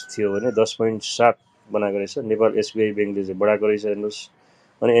 10 थियो भने 10.7 बनाएको रहेछ नेपाल एसबिआई ब्याङ्कले चाहिँ बढाएको रहेछ हेर्नुहोस्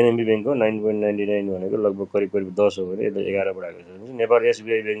अनि एनएमबी ब्याङ्कको 9.99 भनेको लगभग करिब 10 हो भने यसले 11 बढाएको छ नेपाल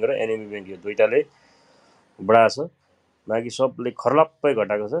एसबिआई ब्याङ्क र एनएमबी ब्याङ्क यो दुईटाले बढाएको छ बाँकी सबले खर्लप्पै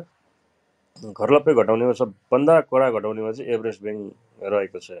घटाएको छ खर्लप्पै घटाउनेमा सबभन्दा कडा घटाउनेमा चाहिँ एभरेस्ट ब्याङ्क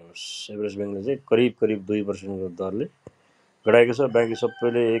रहेको छ हेर्नुहोस् एभरेस्ट ब्याङ्कले चाहिँ करिब 2% को दरले घटाएको छ बाँकी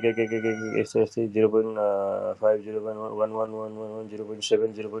सबैले एक यस्तै 0.5 0.1111 0.7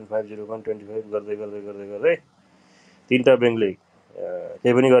 0.5 0.25 गर्दै तीनटा ब्याङ्कले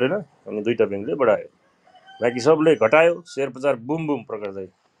केही पनि गरेन अनि दुईटा ब्याङ्कले बढायो बाँकी सबले घटायो शेयर बजार बुम बुम प्रकार्दै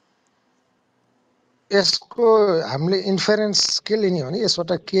यसको हामीले इन्फरेन्स के लिने भने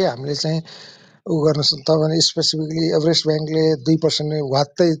यसबाट के हामीले चाहिँ उ गर्न तपाईले स्पेसिफिकली एभरेस्ट ब्याङ्कले 2% नै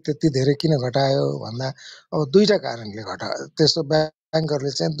वात्तै त्यति धेरै किन घटायो भन्दा अब दुईटा कारणले त्यस्तो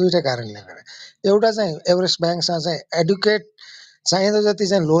ब्याङ्कहरूले चाहिँ दुईटा कारणले गरे एउटा चाहिँ एभरेस्ट ब्याङ्कसँग चाहिँ एडुकेट चाहिँदो जति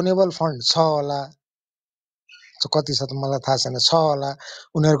चाहिँ लोनेबल फन्ड छ होला कति छ त मलाई थाहा छैन छ होला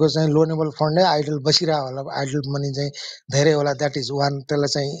उनीहरूको चाहिँ लोनेबल फन्डै आइडल बसिरहेको होला आइडल मनी चाहिँ धेरै होला द्याट इज वान त्यसलाई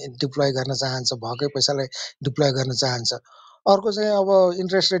चाहिँ डिप्लोय गर्न चाहन्छ भएकै पैसालाई डिप्लोय गर्न चाहन्छ अर्को चाहिँ अब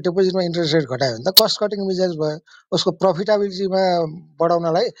इन्ट्रेस्ट रेट डिपोजिटमा इन्ट्रेस्ट रेट घटायो भने त कस्ट कटिङ मिजर्स भयो उसको प्रफिटेबिलिटीमा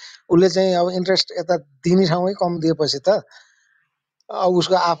बढाउनलाई उसले चाहिँ अब इन्ट्रेस्ट यता दिने ठाउँमै कम दिएपछि त अब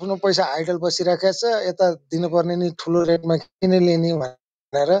उसको आफ्नो पैसा आइडल बसिराखेको छ यता दिनुपर्ने नि ठुलो रेटमा किन लिने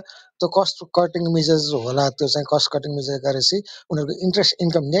भनेर त्यो कस्ट कटिङ मेजर्स होला त्यो चाहिँ कस्ट कटिङ मेजर गरेपछि उनीहरूको interest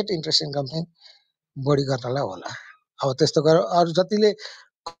income net interest income चाहिँ बढी गर्नलाई होला अब त्यस्तो गरेर अरू जतिले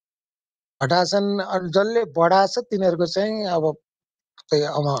घटाछन् अनि जसले बढाछ तिनीहरूको चाहिँ अब त्यही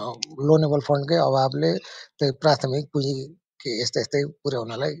अब लोनेबल फन्डकै अभावले त्यही प्राथमिक पुँजी के यस्तै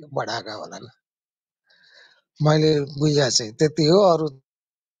पुर्याउनलाई बढाएका होलान् मैले बुझाएको चाहिँ त्यति हो अरू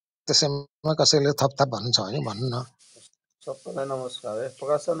त्यसैमा कसैले थप भन्नु छ भने भन्नु न सबैलाई नमस्कार है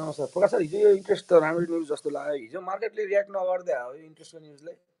प्रकाश सर नमस्कार प्रकाश सर हिजो यो इन्ट्रेस्ट त राम्रो न्युज जस्तो लाग्यो हिजो मार्केटले रियाक्ट नगर्दै हो यो इन्ट्रेस्टको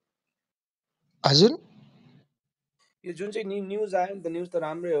न्युजलाई हजुर यो जुन चाहिँ न्युज आयो नि त न्युज त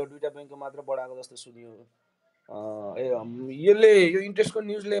राम्रै हो दुईटा ब्याङ्कको मात्र बढाएको जस्तो सुनियो यसले यो इन्ट्रेस्टको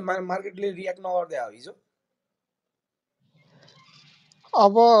न्युजले मार्केटले रियाक्ट नगर्दै हो हिजो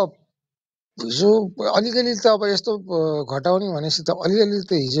अब हिजो अलिकति त अब यस्तो घटाउने भनेपछि त अलिअलि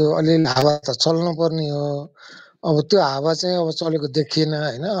त हिजो अलिअलि हावा त चल्नु पर्ने हो। अब त्यो हावा चाहिँ अब चलेको देखिएन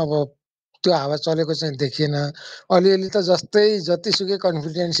होइन। अब त्यो हावा चलेको चाहिँ देखिएन। अलिअलि त जस्तै जतिसुकै होइन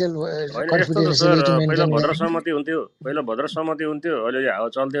यस्तो त सर कन्फिडेन्सियलिटी पहिला मेन्टेन भद्र गर्ने। सहमति हुन्थ्यो, अलिअलि हावा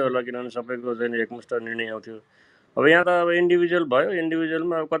चल्थ्यो होला, किनभने सबैको चाहिँ एकमुष्ट निर्णय आउँथ्यो। अब यहाँ त अब इन्डिभिजुअल भयो,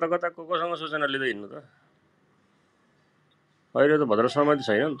 इन्डिभिजुअलमा अब कता कता कोसँग सूचना लिँदै हिँड्नु त। अहिले त भद्र सहमति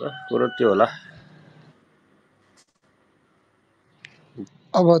छैन नि त, कुरो त्यो होला।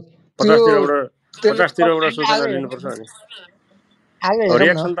 अब त्यो त्यसले पचासतिरबाट सूचना आज लिनुपर्छ नि। आज अब हेरौँ न।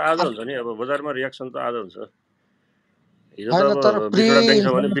 रियाक्सन त आज हुन्छ नि, अब बजारमा रियाक्सन त आज हुन्छ। हिजो त होइन अब तर 20वटा ब्याङ्क छ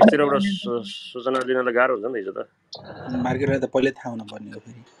भने 20तिरबाट सूचना लिनलाई गाह्रो हुन्छ नि त हिजो त। मार्केटलाई त पहिल्यै थाहा हुनु पर्ने हो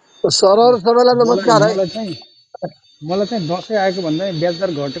फेरि। सरहरू सबैलाई मलाई नमस्कार है। मलाई चाहिँ दसैँ आएको भन्दा ब्याज दर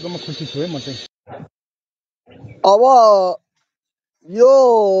घटेकोमा खुसी छु है म चाहिँ। अब यो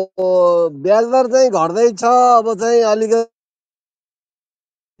ब्याज दर चाहिँ घट्दैछ। अब चाहिँ अलिकति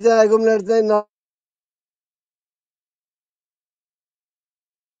एकुमुलेट चाहिँ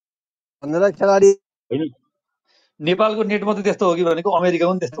भनेर खेलाडी होइन नेपालको नेट मात्रै त्यस्तो हो कि भनेको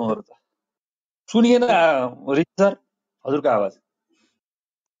अमेरिकाको पनि त्यस्तो हुँदो रहेछ। सुनिएन ऋषि सर हजुरको आवाज?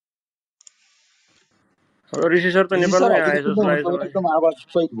 हाम्रो ऋषि सर त ऋषि सर नेपालमै हजुर आए सुन्दै जस्तो हुनुहुन्छ लागेको छ भने मलाई। एकदम आवाज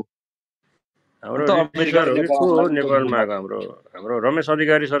सही हो। हाम्रो त ऋषि अमेरिका सर र हो कि को नेपाललाई पनि सही नेपालमा आएको? लाग्छ। हाम्रो रमेश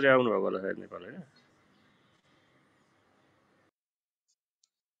अधिकारी सर चाहिँ आउनुभएको होला सायद नेपाल, होइन?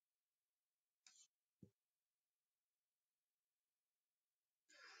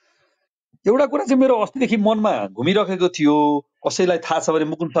 एउटा कुरा चाहिँ मेरो अस्तिदेखि मनमा घुमिरहेको थियो, कसैलाई थाहा छ भने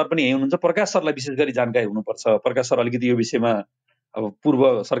मुकुन्द सर पनि यही हुनुहुन्छ, प्रकाश सरलाई विशेष गरी जानकारी हुनुपर्छ। प्रकाश सर अलिकति यो विषयमा अब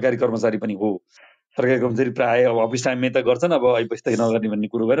पूर्व सरकारी कर्मचारी पनि हो। सरकारी कर्मचारी प्राय अब अफिस टाइममै त गर्छन्, अब आइपछि नगर्ने भन्ने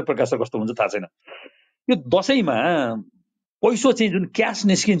कुरो भएर प्रकाश सर कस्तो हुन्छ थाहा छैन। यो दसैँमा पैसो चाहिँ जुन क्यास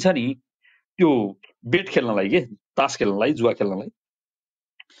निस्किन्छ नि, त्यो बेट खेल्नलाई के तास खेल्नलाई जुवा खेल्नलाई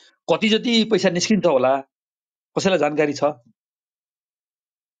कति जति पैसा निस्किन्छ होला, कसैलाई जानकारी छ?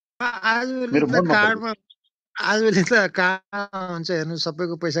 आजभोलि मेरो त मनमा छ। कार्डमा हुन्छ। हेर्नु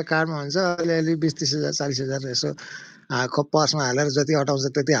सबैको पैसा कार्डमा हुन्छ। अलिअलि 20-30 हजार 40 हजार यसो पर्समा हालेर जति अटाउँछ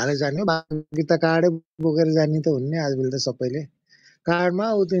त्यति हाले जाने हो। बाँकी त कार्डै बोकेर जाने त हुने आजभोलि त सबैले कार्डमा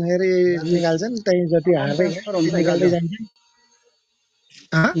ऊ तिनीहरू निकाल्छन्, त्यहीँ जति फन्ड हार्दै ट्रान्सफर हुन्छ हिजो आज। निकाल्दै जान्छन्।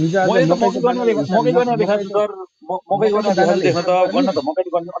 हिजो आज मैले त मकैको दानाले हिसाब मकै गन्ने देखाएको छु मकैको सर। मकै गन्ने मकैको देखाएको छु, दानाले देख्न हिसाब त गर्ने गन्न त मकै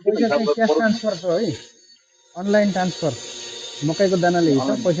गन्ने अन्तिम पैसा हिसाब चाहिँ क्यास बरु ट्रान्सफर छ है, अनलाइन ट्रान्सफर। मकैको दानाले हिसाब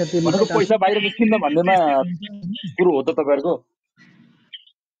अनलाइन पैसा तिर्ने भनेको चाहिँ पैसा बाहिर ट्रान्सफर। निस्किन्न भन्नेमा कुरो हो त तपाईँहरूको।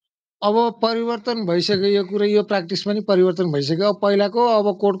 अब परिवर्तन भइसक्यो यो कुरा, यो प्र्याक्टिस पनि परिवर्तन भइसक्यो। अब पहिलाको अब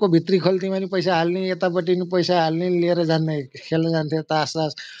कोर्टको भित्री खल्तीमा नि पैसा हाल्ने, यतापट्टि नि पैसा हाल्ने, लिएर जाने, खेल्न जान्थ्यो तास।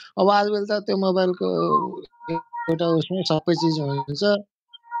 अब आजभोलि त त्यो मोबाइलको एउटा उसमै सबै चिज हुन्छ।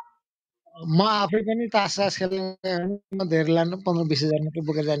 म आफै पनि तास खेल्न म धेरै लान्न, 15-20 हजार मात्रै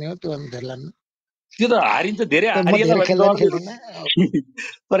बोकेर जाने हो, त्यो धेरै लान्न। त्यो त हारिन्छ, धेरै म हारिएन धेरै भने खेल्दैन डरले खेल्दिनँ।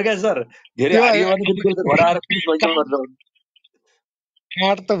 प्रकाश सर धेरै त्यो हारियो भने फेरि बेलुका घर आएर पुलिस भइसक्यो गर्छ।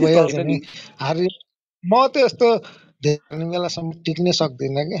 काट त त्यस्तो भइहाल्छ होइन नि। नि। हारि म त यस्तो धेरै बेलासम्म टिक्नै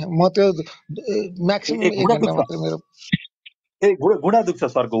सक्दिनँ कि। म त्यो म्याक्सिमम् 1 घुँडा घन्टा दुख्छ, मात्रै मेरो घुँडा दुख्छ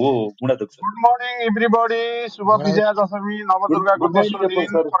सरको, हो घुँडा दुख्छ। Good morning everybody. शुभ विजयादशमी नवदुर्गाको गुड दोस्रो मर्निङ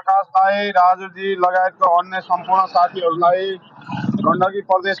नेपाल दिन। सर। प्रकाशलाई, राजुजी लगायतको अन्य सम्पूर्ण साथीहरूलाई गण्डकी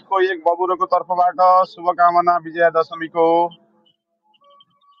प्रदेशको एक बबुरोको तर्फबाट शुभकामना विजयादशमीको।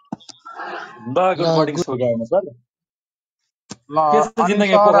 ल ल गुड मर्निङ शुभकामना सर। ल के छ अनि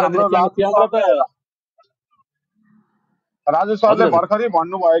जिन्दगी सर पोखरातिर हाम्रो त्यहाँबाट त राजु हजुर सरले हजुर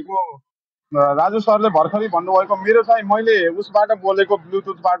भर्खरै भन्नुभएको मेरो चाहिँ मैले उसबाट बोलेको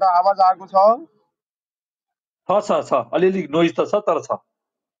ब्लुटुथबाट आवाज आएको छ। छ अलिअलि नोइज त छ, तर छ।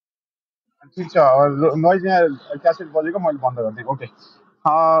 ठिक छ, नोइज यहाँ क्यासेट बजेको मैले बन्द गरिदिएँ। ओके।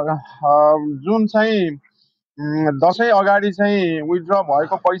 जुन चाहिँ दसैँ अगाडि चाहिँ विथड्र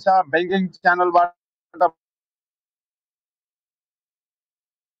भएको पैसा ब्याङ्किङ च्यानलबाट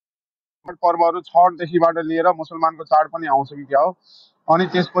पर्वहरू छठदेखिबाट लिएर मुसलमानको चाड पनि आउँछ कि क्या हो। अनि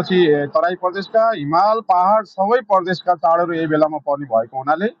त्यसपछि तराई प्रदेशका हिमाल पहाड सबै प्रदेशका चाडहरू यही बेलामा पर्ने भएको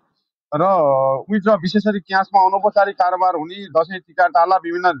हुनाले र विथड्र विशेष गरी क्यासमा अनौपचारिक कारोबार हुने दसैँ टिका टाला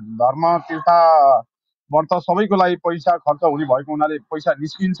विभिन्न धर्म तीर्थ व्रत सबैको लागि पैसा खर्च हुने भएको हुनाले पैसा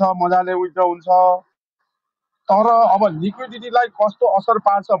निस्किन्छ, मजाले विथड्र हुन्छ। तर अब लिक्विडिटीलाई कस्तो असर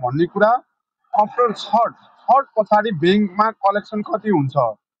पार्छ भन्ने कुरा आफ्टर छठ पछाडि ब्याङ्कमा कलेक्सन कति हुन्छ,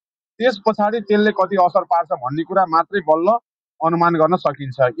 त्यस पछाडि त्यसले कति असर पार्छ भन्ने कुरा मात्रै बल्ल अनुमान गर्न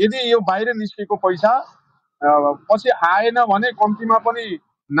सकिन्छ। यदि यो बाहिर निस्केको पैसा पछि आएन भने कम्तीमा पनि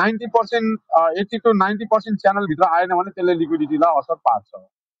 90%, 80 to 90% च्यानलभित्र आएन भने त्यसले लिक्विडिटीलाई असर पार्छ।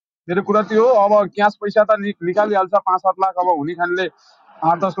 मेरो कुरा त्यो हो। अब क्यास पैसा त निकालिहाल्छ 5-7 लाख, अब हुने खानेले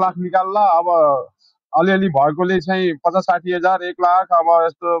 8-10 लाख निकाल्ला। अब अलिअलि भएकोले चाहिँ 50-60 हजार 1 लाख, अब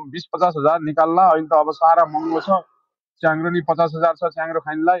यस्तो 20-50 हजार निकाल्ला। अहिले त अब सारा महँगो छ, च्याङ्ग्रो नि 50 हजार छ च्याङ्ग्रो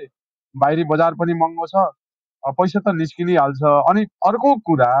खानेलाई, बाहिरी बजार पनि महँगो छ। पैसा त निस्किनै हाल्छ। अनि अर्को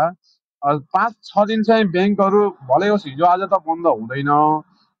कुरा 5-6 दिन चाहिँ ब्याङ्कहरू भलै होस् हिजो आज त बन्द हुँदैन,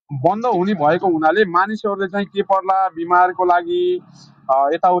 बन्द हुने भएको हुनाले मानिसहरूले चाहिँ के पर्ला, बिमारको लागि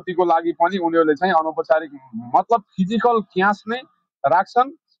यताउतिको लागि पनि उनीहरूले चाहिँ अनौपचारिक मतलब फिजिकल क्यास नै राख्छन्।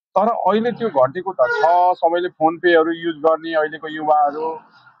 तर अहिले त्यो घटेको त छ, सबैले फोन पेहरू युज गर्ने अहिलेको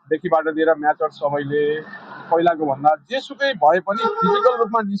युवाहरूदेखिबाट लिएर म्याचर सबैले पहिलाको भन्दा जेसुकै भए पनि फिजिकल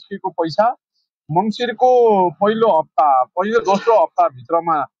रूपमा निस्केको पैसा मङ्सिरको पहिलो हप्ता दोस्रो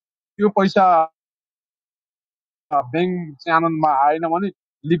हप्ताभित्रमा त्यो पैसा ब्याङ्क च्यानलमा आएन भने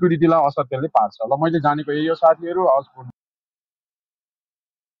लिक्विडिटीलाई असर त्यसले पार्छ। ल मैले जानेको यही हो साथीहरू।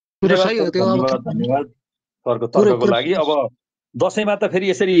 कुरो सही हो त्यो। अब धन्यवाद सरको तर्कको लागि। अब दसैँमा त फेरि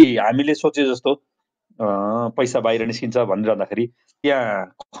यसरी हामीले सोचे जस्तो पैसा बाहिर निस्किन्छ भनिरहँदाखेरि त्यहाँ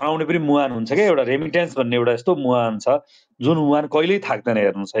खुवाउने पनि मुहान हुन्छ क्या, एउटा रेमिटेन्स भन्ने एउटा यस्तो मुहान छ जुन मुहान कहिल्यै थाक्दैन।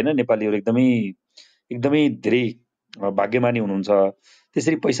 हेर्नुहोस् होइन, नेपालीहरू एकदमै धेरै भाग्यमानी हुनुहुन्छ।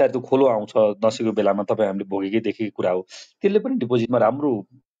 त्यसरी पैसाहरू त खोलो आउँछ दसैँको बेलामा, तपाईँ हामीले भोगेकै देखेकै कुरा हो। त्यसले पनि डिपोजिटमा राम्रो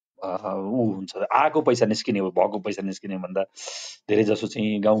ऊ हुन्छ, आएको पैसा निस्किने हो, भएको पैसा निस्किने भन्दा धेरै जसो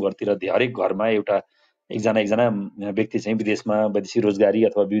चाहिँ गाउँघरतिर हरेक घरमा एकजना व्यक्ति चाहिँ विदेशमा वैदेशिक रोजगारी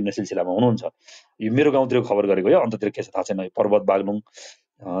अथवा विभिन्न सिलसिलामा हुनुहुन्छ। यो मेरो गाउँतिर खबर गरेको हो, अन्ततिर के छ थाहा छैन। पर्वत बागलुङ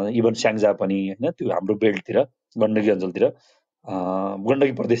इभन स्याङ्जा पनि होइन, त्यो हाम्रो बेल्टतिर गण्डकी अञ्चलतिर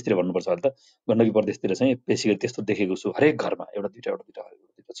गण्डकी प्रदेशतिर भन्नुपर्छ अहिले त, गण्डकी प्रदेशतिर चाहिँ बेसिकली त्यस्तो देखेको छु। हरेक घरमा एउटा दुईटा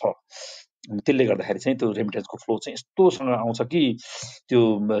छ। त्यसले गर्दाखेरि चाहिँ त्यो रेमिटेन्सको फ्लो चाहिँ यस्तोसँग आउँछ कि त्यो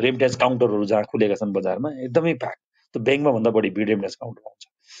रेमिटेन्स काउन्टरहरू जहाँ खुलेका छन् बजारमा एकदमै प्याक, त्यो ब्याङ्कमा भन्दा बढी भिड रेमिटेन्स काउन्टर आउँछ।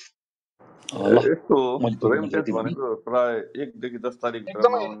 यस्तो रेमिटेन्स भनेको प्राय 1 देखि 10 तारिकमा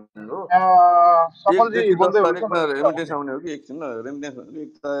आउने हो। 1 देखि 10 तारिकमा रेमिटेन्स आउने हो कि एकछिन रेमिटेन्स भनेको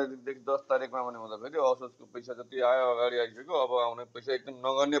 1 तारिकदेखि 10 तारिकमा आउने हुँदाखेरि असोजको पैसा जति आयो अगाडि आइसक्यो, अब आउने पैसा एकदम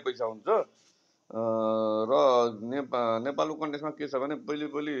नगन्य पैसा हुन्छ। र नेपालको कन्टेक्समा के छ भने पहिले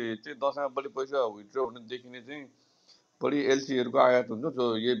चाहिँ दसैँमा बढी पैसा विथड्र हुने देखिने चाहिँ बढी एलसीहरूको आयात हुन्छ, जो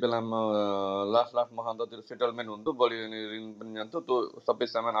यही बेलामा लास्ट मसान्ततिर सेटलमेन्ट हुन्थ्यो, बढी ऋण पनि जान्थ्यो, त्यो सबै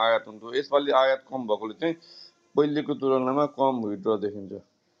सामान आयात हुन्थ्यो। यसपालि आयात कम भएकोले चाहिँ पहिलेको तुलनामा कम विथड्र देखिन्छ।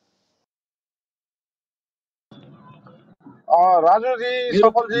 राजुजी,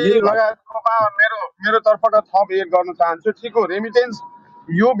 सफलजी लगायतकोमा मेरो तर्फबाट थप एड गर्न चाहन्छु। ठिक हो, रेमिटेन्स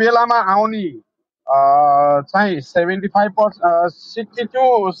यो बेलामा आउने चाहिँ 75% 60 to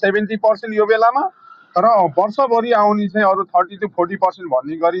 70% यो बेलामा, र वर्षभरि आउने चाहिँ अरू 30 to 40%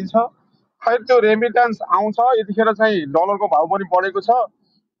 भन्ने गरिन्छ। खै त्यो रेमिटेन्स आउँछ यतिखेर चाहिँ डलरको भाउ पनि बढेको छ।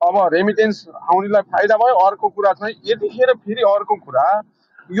 अब रेमिटेन्स आउनेलाई फाइदा भयो। अर्को कुरा चाहिँ यतिखेर फेरि अर्को कुरा,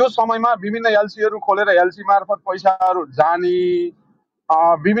 यो समयमा विभिन्न एलसीहरू खोलेर एलसी मार्फत पैसाहरू जाने,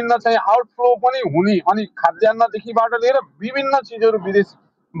 विभिन्न चाहिँ आउटफ्लो पनि हुने, अनि खाद्यान्नदेखिबाट लिएर विभिन्न चिजहरू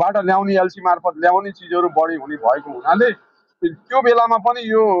विदेशबाट ल्याउने एलसी मार्फत ल्याउने चिजहरू बढी हुने भएको हुनाले त्यो बेलामा पनि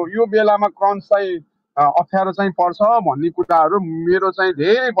यो बेलामा क्रन्च चाहिँ अप्ठ्यारो चाहिँ पर्छ भन्ने कुराहरू मेरो चाहिँ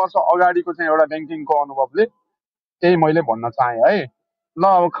धेरै वर्ष अगाडिको चाहिँ एउटा ब्याङ्किङको अनुभवले त्यही मैले भन्न चाहेँ है। ल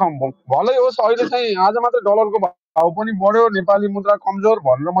अब भलै होस्, अहिले चाहिँ आज मात्र डलरको भाउ पनि बढ्यो, नेपाली मुद्रा कमजोर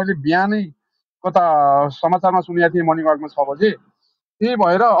भनेर मैले बिहानै कता समाचारमा सुनेको थिएँ मर्निङ वाकमा 6 बजे। त्यही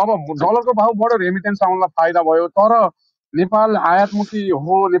भएर अब डलरको भाउ बढ्यो, रेमिटेन्स आउनलाई फाइदा भयो। तर नेपाल आयातमुखी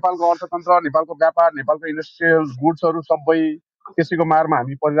हो, नेपालको अर्थतन्त्र, नेपालको व्यापार, नेपालको इन्डस्ट्रियल गुड्सहरू सबै त्यसैको मारमा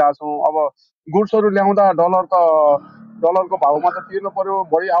हामी परिरहेछौँ। अब गुड्सहरू ल्याउँदा डलरको भाउमा त तिर्नु पर्यो,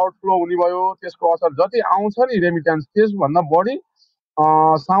 बढी आउटफ्लो हुने भयो। त्यसको असर जति आउँछ नि रेमिटेन्स, त्यसभन्दा बढी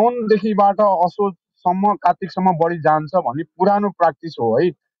साउनदेखिबाट असोजसम्म कार्तिकसम्म बढी जान्छ भन्ने पुरानो प्र्याक्टिस हो है।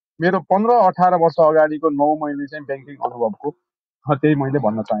 मेरो 15-18 वर्ष अगाडिको 9 महिने चाहिँ ब्याङ्किङ अनुभवको त्यही मैले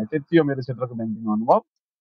भन्न चाहेँ। त्यति हो मेरो क्षेत्रको ब्याङ्किङ अनुभव।